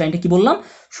 সর্বশেষ লাইনটা কি বললাম,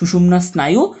 সুষুম্না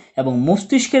স্নায়ু এবং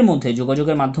মস্তিষ্কের মধ্যে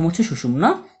যোগাযোগের মাধ্যম হচ্ছে সুষুম্না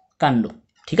কাণ্ড।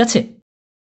 ঠিক আছে,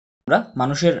 আমরা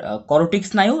মানুষের করটিক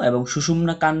স্নায়ু এবং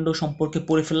সুষুম্না কাণ্ড সম্পর্কে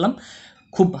পড়ে ফেললাম।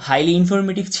 খুব হাইলি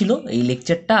ইনফরমেটিভ ছিল এই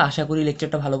লেকচারটা, আশা করি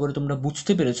লেকচারটা ভালো করে তোমরা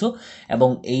বুঝতে পেরেছো, এবং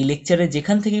এই লেকচারে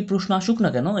যেখান থেকেই প্রশ্ন আসুক না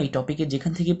কেন, এই টপিকে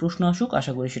যেখান থেকেই প্রশ্ন আসুক,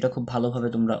 আশা করি সেটা খুব ভালোভাবে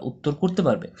তোমরা উত্তর করতে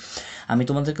পারবে। আমি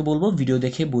তোমাদেরকে বলবো ভিডিও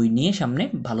দেখে বই নিয়ে সামনে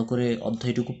ভালো করে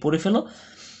অধ্যায়টুকু পড়ে ফেলো,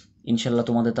 ইনশাল্লাহ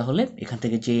তোমাদের তাহলে এখান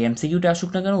থেকে যে এমসিকিউটা আসুক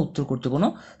না কেন উত্তর করতে কোনো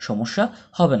সমস্যা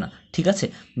হবে না। ঠিক আছে,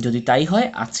 যদি তাই হয়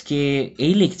আজকে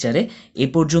এই লেকচারে এ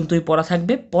পর্যন্তই পড়া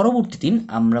থাকবে। পরবর্তী দিন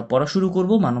আমরা পড়া শুরু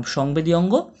করব মানব সংবেদী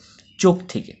অঙ্গ চোখ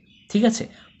থেকে। ঠিক আছে,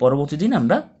 পরবর্তী দিন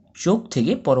আমরা চোখ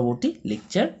থেকে পরবর্তী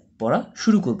লেকচার পড়া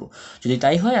শুরু করব। যদি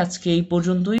তাই হয় আজকে এই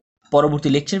পর্যন্তই, পরবর্তী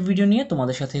লেকচার ভিডিও নিয়ে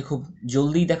তোমাদের সাথে খুব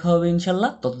জলদি দেখা হবে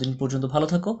ইনশাল্লাহ। ততদিন পর্যন্ত ভালো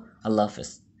থাকো, আল্লাহ হাফেজ।